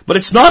 but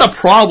it's not a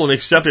problem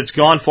except it's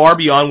gone far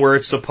beyond where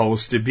it's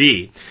supposed to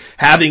be.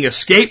 Having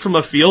escaped from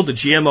a field, the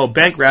GMO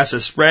bent grass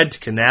has spread to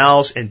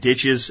canals and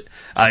ditches,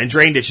 and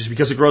drain ditches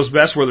because it grows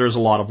best where there's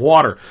a lot of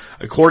water.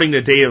 According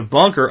to Dave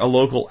Bunker, a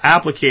local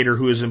applicator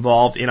who is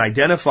involved in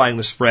identifying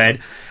the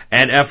spread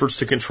and efforts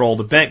to control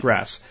the bent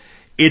grass.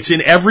 It's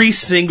in every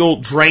single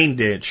drain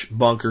ditch,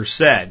 Bunker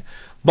said.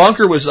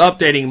 Bunker was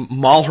updating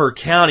Malheur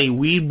County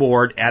Weed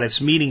Board at its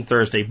meeting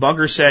Thursday.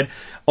 Bunker said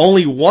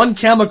only one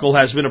chemical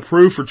has been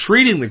approved for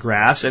treating the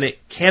grass, and it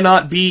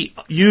cannot be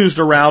used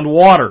around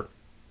water.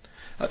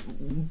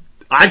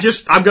 I'm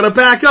going to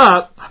back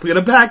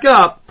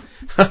up.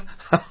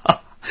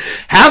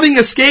 Having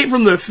escaped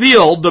from the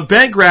field, the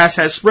bent grass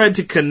has spread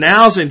to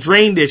canals and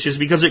drain ditches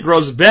because it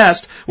grows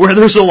best where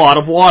there's a lot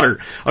of water.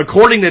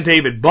 According to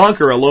David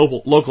Bunker, a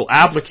local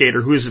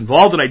applicator who is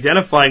involved in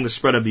identifying the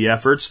spread of the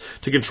efforts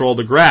to control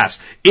the grass.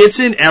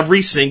 It's in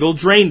every single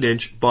drain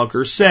ditch,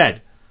 Bunker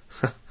said.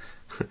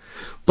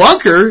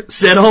 Bunker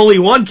said only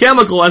one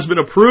chemical has been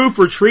approved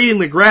for treating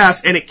the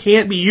grass and it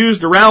can't be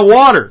used around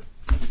water.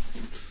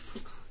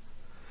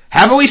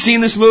 Haven't we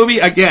seen this movie?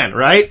 Again,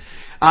 right?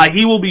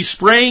 He will be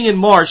spraying in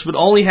March, but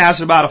only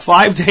has about a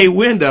 5-day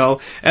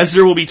window, as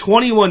there will be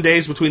 21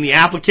 days between the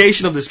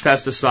application of this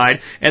pesticide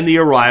and the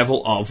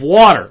arrival of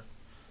water.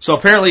 So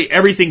apparently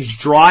everything's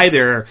dry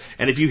there,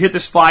 and if you hit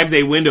this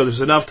 5-day window, there's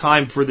enough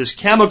time for this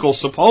chemical,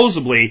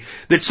 supposedly,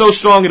 that's so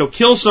strong it'll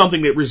kill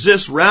something that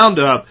resists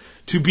Roundup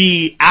to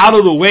be out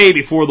of the way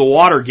before the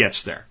water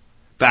gets there.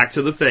 Back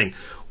to the thing.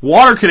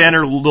 Water could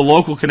enter the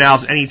local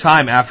canals any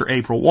time after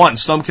April 1.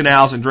 Some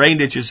canals and drain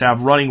ditches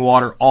have running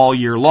water all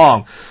year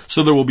long,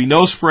 so there will be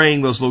no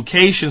spraying those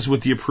locations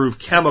with the approved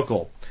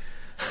chemical.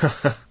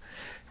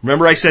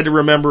 Remember I said to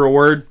remember a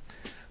word?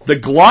 The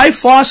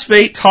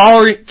glyphosate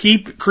tolerant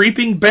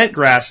creeping bent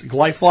grass,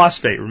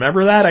 glyphosate,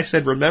 remember that? I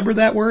said remember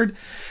that word?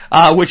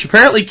 Which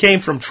apparently came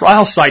from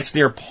trial sites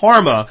near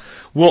Parma,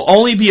 will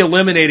only be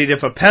eliminated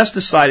if a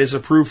pesticide is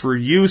approved for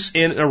use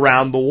in and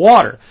around the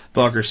water,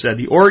 Bunker said.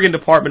 The Oregon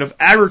Department of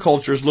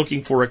Agriculture is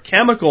looking for a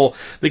chemical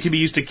that can be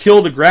used to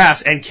kill the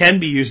grass and can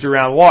be used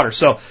around water.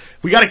 So,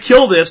 we gotta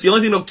kill this. The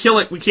only thing that'll kill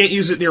it, we can't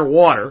use it near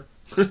water.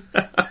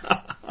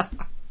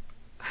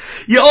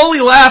 You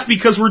only laugh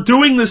because we're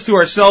doing this to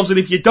ourselves, and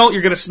if you don't,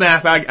 you're gonna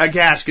snap a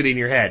gasket in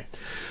your head.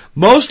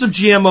 Most of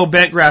GMO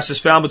bent grass is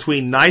found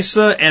between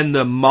Nysa and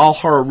the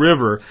Malheur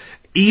River,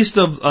 east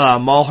of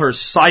Malheur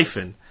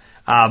Siphon.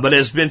 But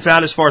has been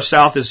found as far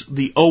south as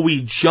the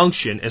Owie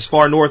Junction, as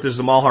far north as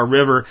the Malheur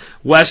River,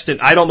 west,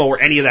 and I don't know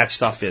where any of that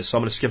stuff is, so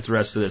I'm going to skip the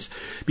rest of this.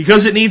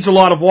 Because it needs a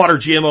lot of water,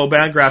 GMO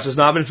bent grass has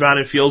not been found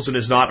in fields and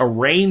is not a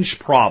range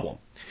problem.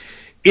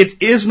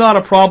 It is not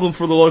a problem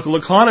for the local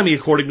economy,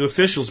 according to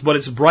officials, but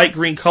its bright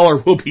green color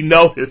will be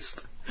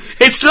noticed.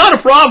 It's not a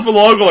problem for the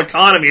local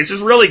economy, it's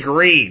just really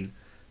green.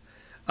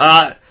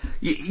 Do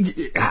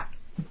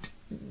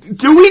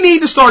we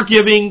need to start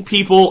giving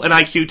people an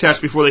IQ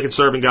test before they can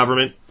serve in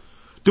government?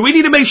 Do we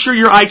need to make sure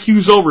your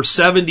IQ's over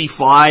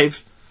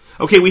 75?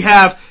 Okay, we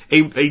have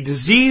a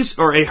disease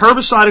or a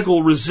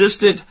herbicidal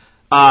resistant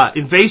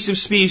invasive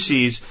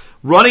species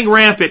running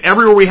rampant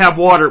everywhere we have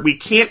water. We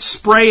can't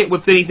spray it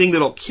with anything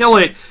that'll kill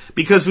it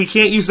because we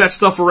can't use that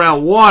stuff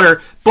around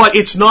water, but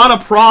it's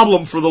not a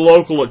problem for the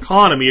local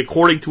economy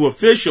according to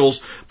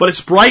officials, but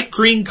its bright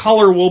green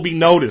color will be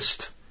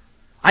noticed.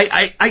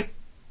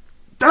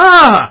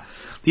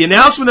 The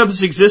announcement of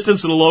its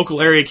existence in the local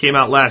area came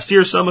out last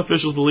year. Some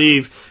officials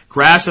believe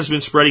grass has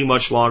been spreading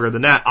much longer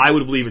than that. I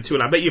would believe it too,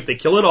 and I bet you if they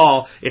kill it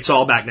all, it's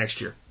all back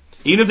next year.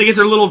 Even if they get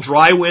their little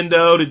dry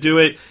window to do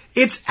it,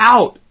 it's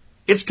out.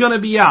 It's gonna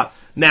be out.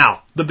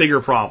 Now, the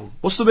bigger problem.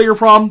 What's the bigger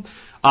problem?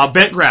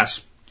 Bent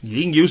grass.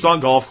 Being used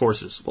on golf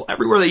courses. Well,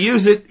 everywhere they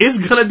use it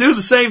is gonna do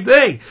the same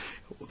thing.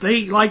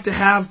 They like to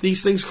have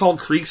these things called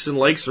creeks and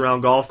lakes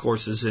around golf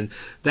courses, and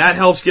that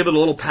helps give it a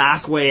little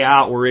pathway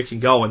out where it can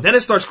go. And then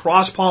it starts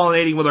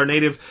cross-pollinating with our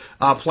native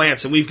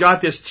plants, and we've got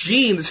this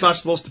gene that's not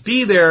supposed to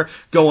be there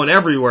going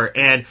everywhere.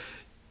 And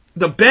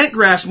the bent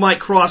grass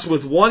might cross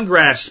with one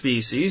grass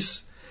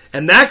species,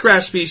 and that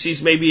grass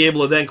species may be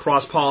able to then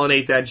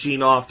cross-pollinate that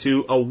gene off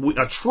to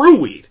a true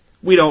weed.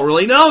 We don't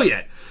really know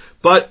yet.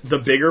 But the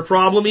bigger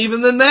problem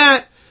even than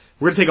that,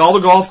 we're going to take all the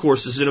golf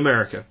courses in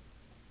America.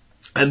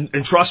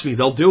 And trust me,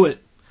 they'll do it.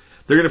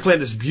 They're going to plant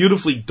this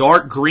beautifully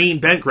dark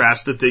green bent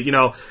grass that the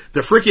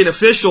freaking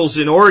officials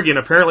in Oregon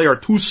apparently are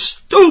too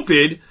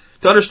stupid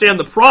to understand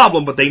the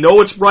problem, but they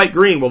know it's bright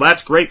green. Well,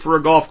 that's great for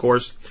a golf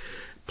course.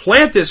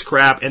 Plant this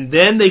crap, and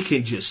then they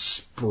can just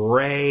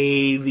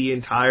spray the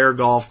entire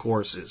golf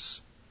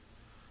courses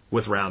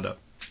with Roundup.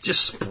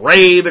 Just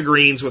spray the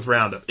greens with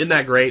Roundup. Isn't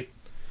that great?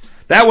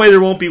 That way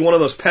there won't be one of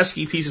those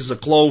pesky pieces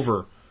of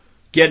clover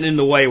getting in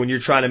the way when you're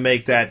trying to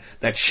make that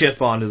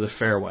chip onto the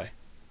fairway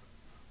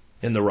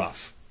in the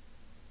rough.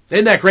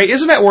 Isn't that great?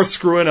 Isn't that worth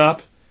screwing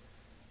up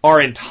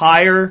our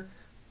entire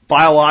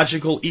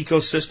biological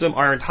ecosystem,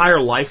 our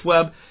entire life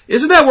web?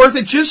 Isn't that worth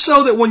it just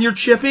so that when you're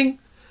chipping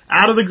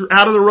out of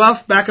the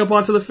rough, back up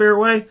onto the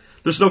fairway.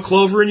 There's no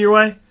clover in your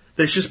way.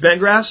 There's just bent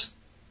grass.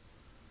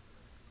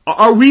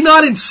 Are we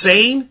not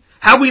insane?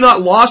 Have we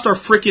not lost our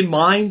frickin'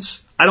 minds?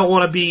 I don't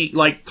want to be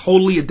like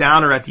totally a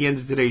downer at the end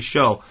of today's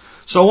show.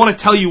 So I want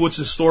to tell you what's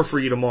in store for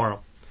you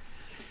tomorrow.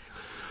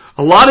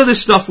 A lot of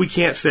this stuff we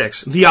can't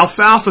fix. The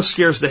alfalfa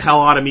scares the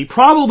hell out of me,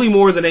 probably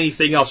more than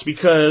anything else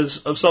because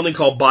of something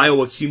called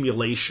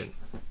bioaccumulation.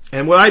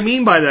 And what I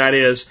mean by that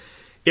is,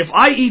 if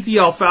I eat the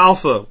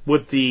alfalfa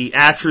with the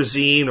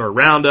atrazine or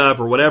Roundup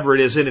or whatever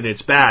it is in it,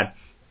 it's bad.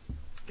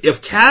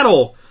 If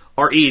cattle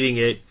are eating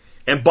it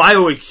and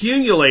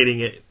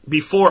bioaccumulating it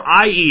before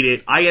I eat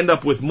it, I end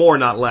up with more,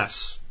 not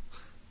less.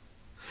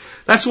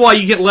 That's why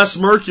you get less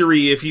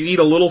mercury if you eat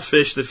a little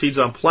fish that feeds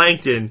on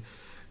plankton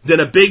than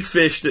a big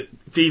fish that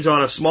feeds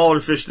on a smaller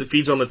fish that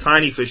feeds on the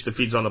tiny fish that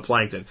feeds on the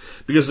plankton,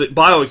 because it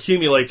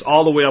bioaccumulates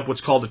all the way up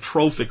what's called the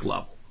trophic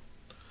level.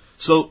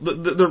 So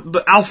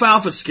the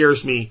alfalfa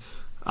scares me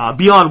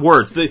beyond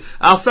words. The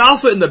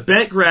alfalfa and the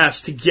bent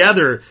grass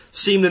together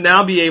seem to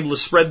now be able to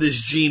spread this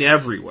gene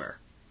everywhere,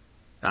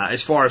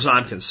 as far as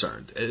I'm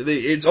concerned.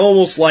 It's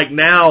almost like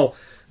now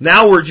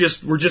we're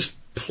just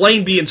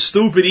plain being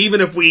stupid,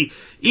 even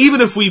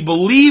if we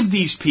believe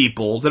these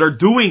people that are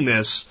doing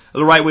this are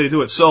the right way to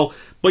do it. So,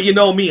 but you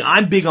know me,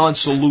 I'm big on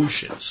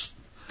solutions.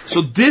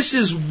 So this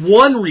is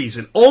one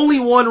reason, only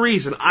one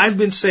reason I've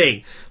been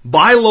saying,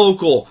 buy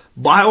local,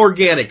 buy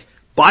organic,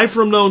 buy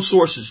from known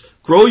sources,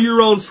 grow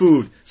your own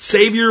food,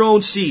 save your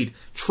own seed,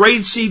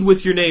 trade seed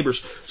with your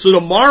neighbors. So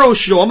tomorrow's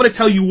show, I'm going to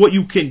tell you what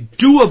you can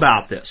do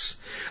about this.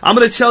 I'm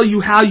going to tell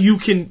you how you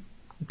can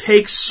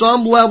take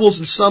some levels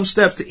and some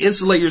steps to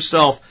insulate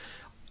yourself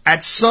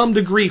at some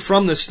degree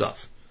from this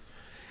stuff.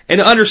 And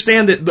to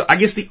understand that, I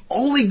guess the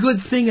only good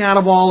thing out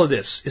of all of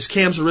this is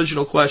Cam's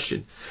original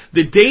question.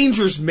 The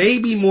dangers may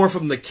be more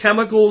from the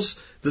chemicals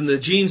than the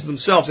genes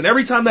themselves. And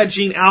every time that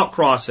gene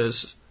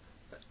outcrosses,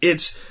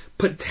 its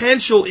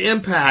potential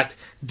impact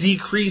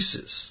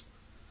decreases.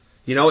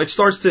 You know, it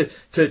starts to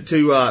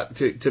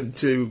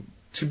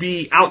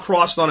be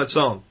outcrossed on its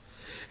own.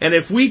 And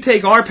if we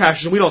take our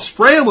pastures and we don't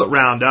spray them with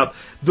Roundup,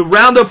 the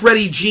Roundup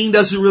Ready gene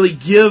doesn't really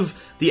give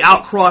the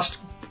outcrossed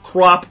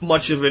crop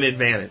much of an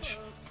advantage.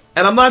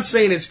 And I'm not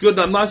saying it's good,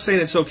 and I'm not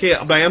saying it's okay,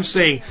 but I am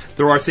saying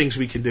there are things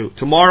we can do.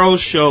 Tomorrow's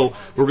show,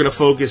 we're going to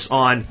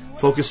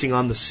focusing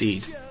on the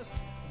seed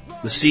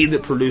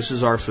that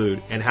produces our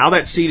food, and how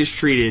that seed is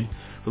treated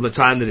from the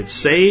time that it's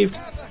saved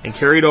and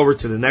carried over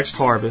to the next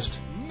harvest,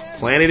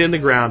 planted in the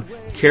ground,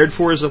 cared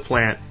for as a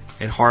plant,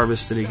 and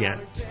harvested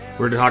again.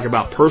 We're going to talk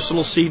about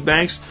personal seed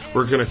banks.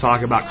 We're going to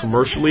talk about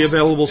commercially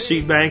available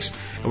seed banks.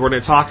 And we're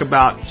going to talk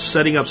about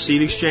setting up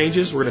seed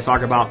exchanges. We're going to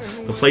talk about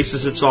the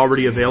places it's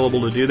already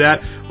available to do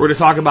that. We're going to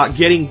talk about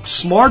getting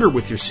smarter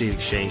with your seed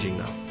exchanging,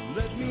 though.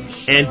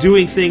 And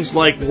doing things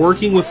like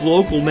working with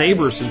local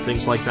neighbors and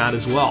things like that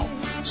as well.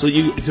 So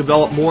you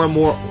develop more and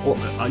more,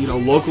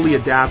 locally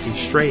adapted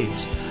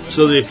strains.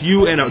 So that if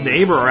you and a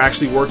neighbor are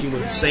actually working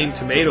with the same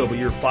tomato, but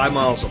you're 5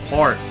 miles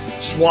apart,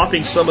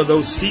 swapping some of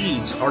those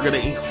seeds are going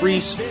to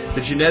increase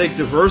the genetic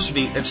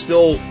diversity and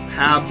still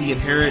have the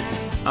inherent,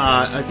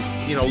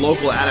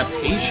 local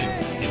adaptation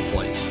in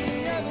place.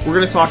 We're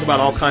going to talk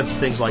about all kinds of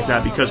things like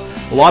that, because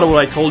a lot of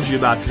what I told you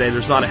about today,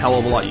 there's not a hell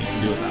of a lot you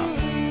can do about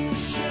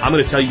it. I'm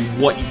going to tell you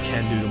what you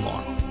can do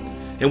tomorrow.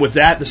 And with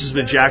that, this has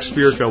been Jack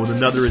Spirko with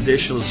another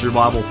edition of the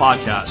Survival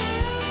Podcast,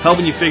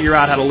 helping you figure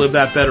out how to live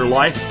that better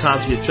life if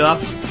times get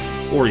tough,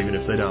 or even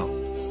if they don't.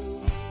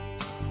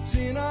 It's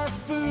in our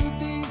food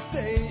these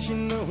days, you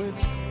know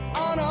it's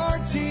on our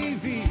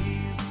TVs.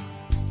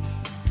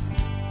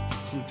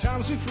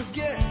 Sometimes we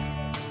forget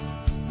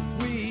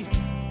we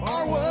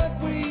are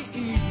what we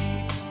eat.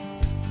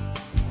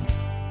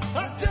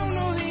 I don't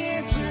know the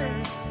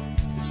answer.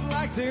 It's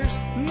like there's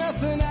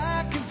nothing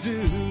I can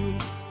do.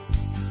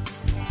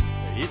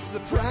 It's the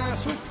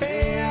price we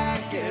pay, I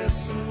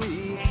guess, and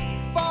we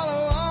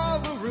follow all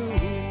the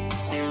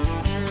rules.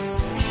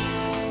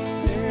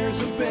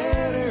 There's a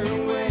better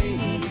way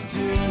to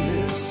do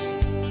this.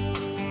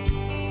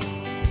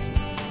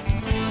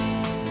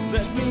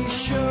 Let me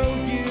show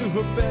you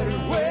a better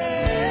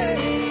way.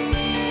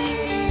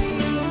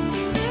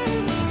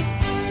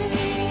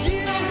 You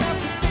don't have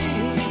to be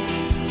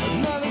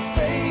another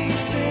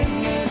face in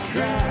the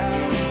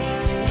crowd.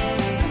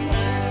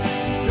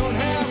 You don't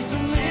have to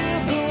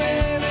live the way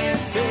they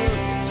tell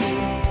you to.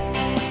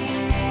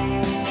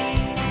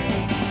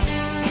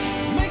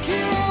 Make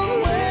your own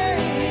way,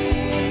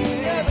 and the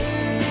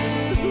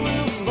others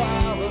will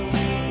follow.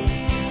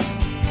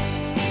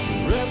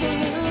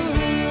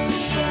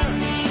 Revolution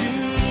is you.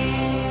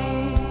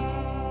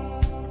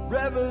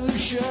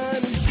 Revolution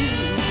is you.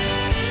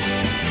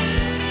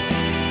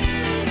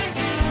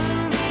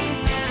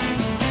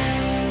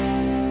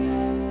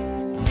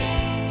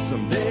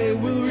 Someday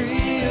we'll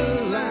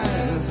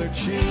realize our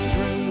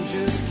children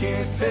just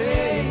can't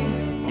pay.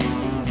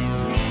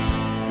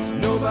 There's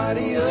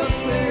nobody up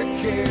there